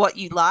hear what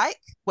you like,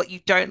 what you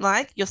don't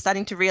like. You're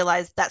starting to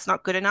realize that's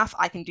not good enough.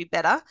 I can do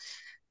better.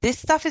 This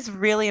stuff is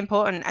really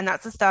important. And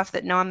that's the stuff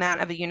that no amount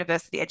of a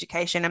university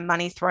education and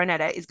money thrown at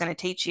it is going to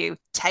teach you.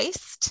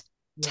 Taste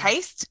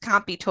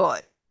can't be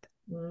taught.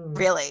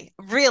 Really,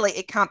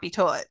 it can't be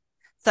taught.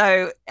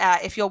 So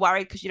if you're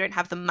worried because you don't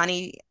have the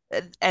money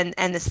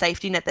and the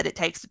safety net that it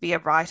takes to be a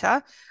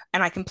writer,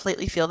 and I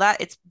completely feel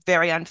that, it's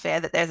very unfair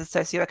that there's a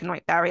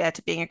socioeconomic barrier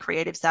to being a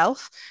creative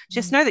self.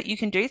 Just know that you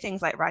can do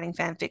things like writing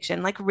fan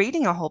fiction, like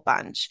reading a whole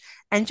bunch,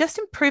 and just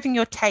improving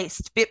your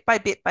taste bit by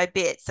bit by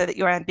bit so that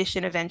your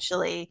ambition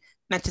eventually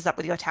matches up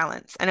with your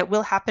talents. And it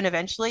will happen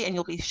eventually, and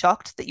you'll be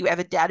shocked that you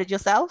ever doubted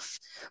yourself.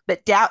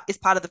 But doubt is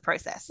part of the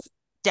process.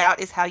 Doubt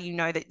is how you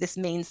know that this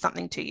means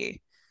something to you.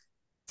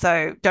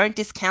 So don't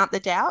discount the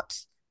doubt.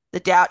 The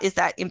doubt is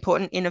that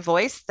important inner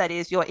voice that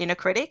is your inner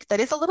critic,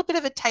 that is a little bit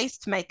of a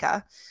taste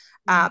maker,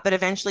 but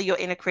eventually your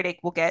inner critic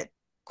will get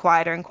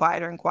quieter and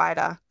quieter and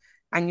quieter,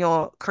 and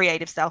your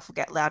creative self will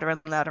get louder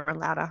and louder and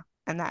louder.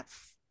 And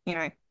that's,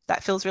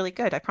 that feels really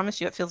good. I promise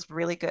you it feels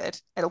really good.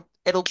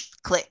 It'll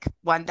click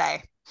one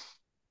day.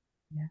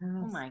 Yes.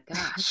 Oh my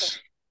gosh.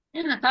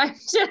 I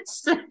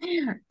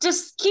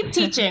just keep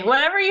teaching.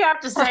 Whatever you have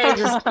to say,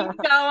 just keep going.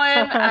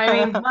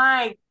 I mean,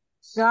 my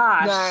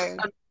gosh. No.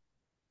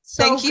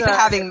 So thank you for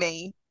having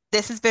me.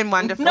 This has been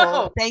wonderful.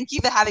 No. Thank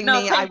you for having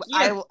me.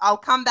 I'll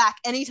come back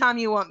anytime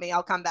you want me.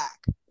 I'll come back.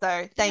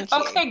 So thank you.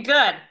 Okay,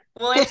 good.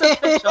 Well, it's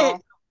official.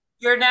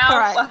 You're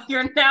now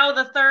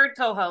the third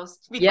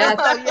co-host. Yes.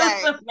 That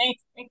was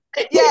amazing.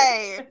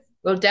 Yay.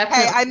 Well,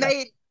 definitely.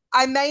 Hey,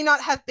 I may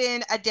not have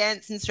been a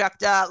dance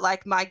instructor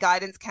like my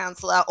guidance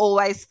counselor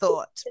always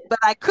thought, but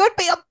I could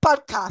be a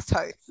podcast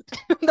host.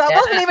 That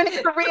wasn't even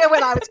a career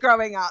when I was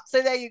growing up.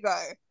 So there you go.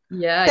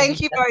 Yeah.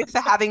 Thank you both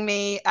for having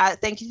me.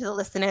 Thank you to the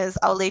listeners.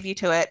 I'll leave you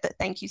to it, but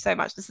thank you so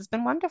much. This has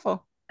been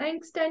wonderful.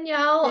 Thanks,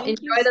 Danielle.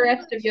 Enjoy the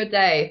rest of your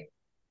day.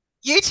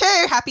 You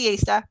too. Happy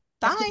Easter.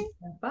 Bye.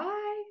 Bye.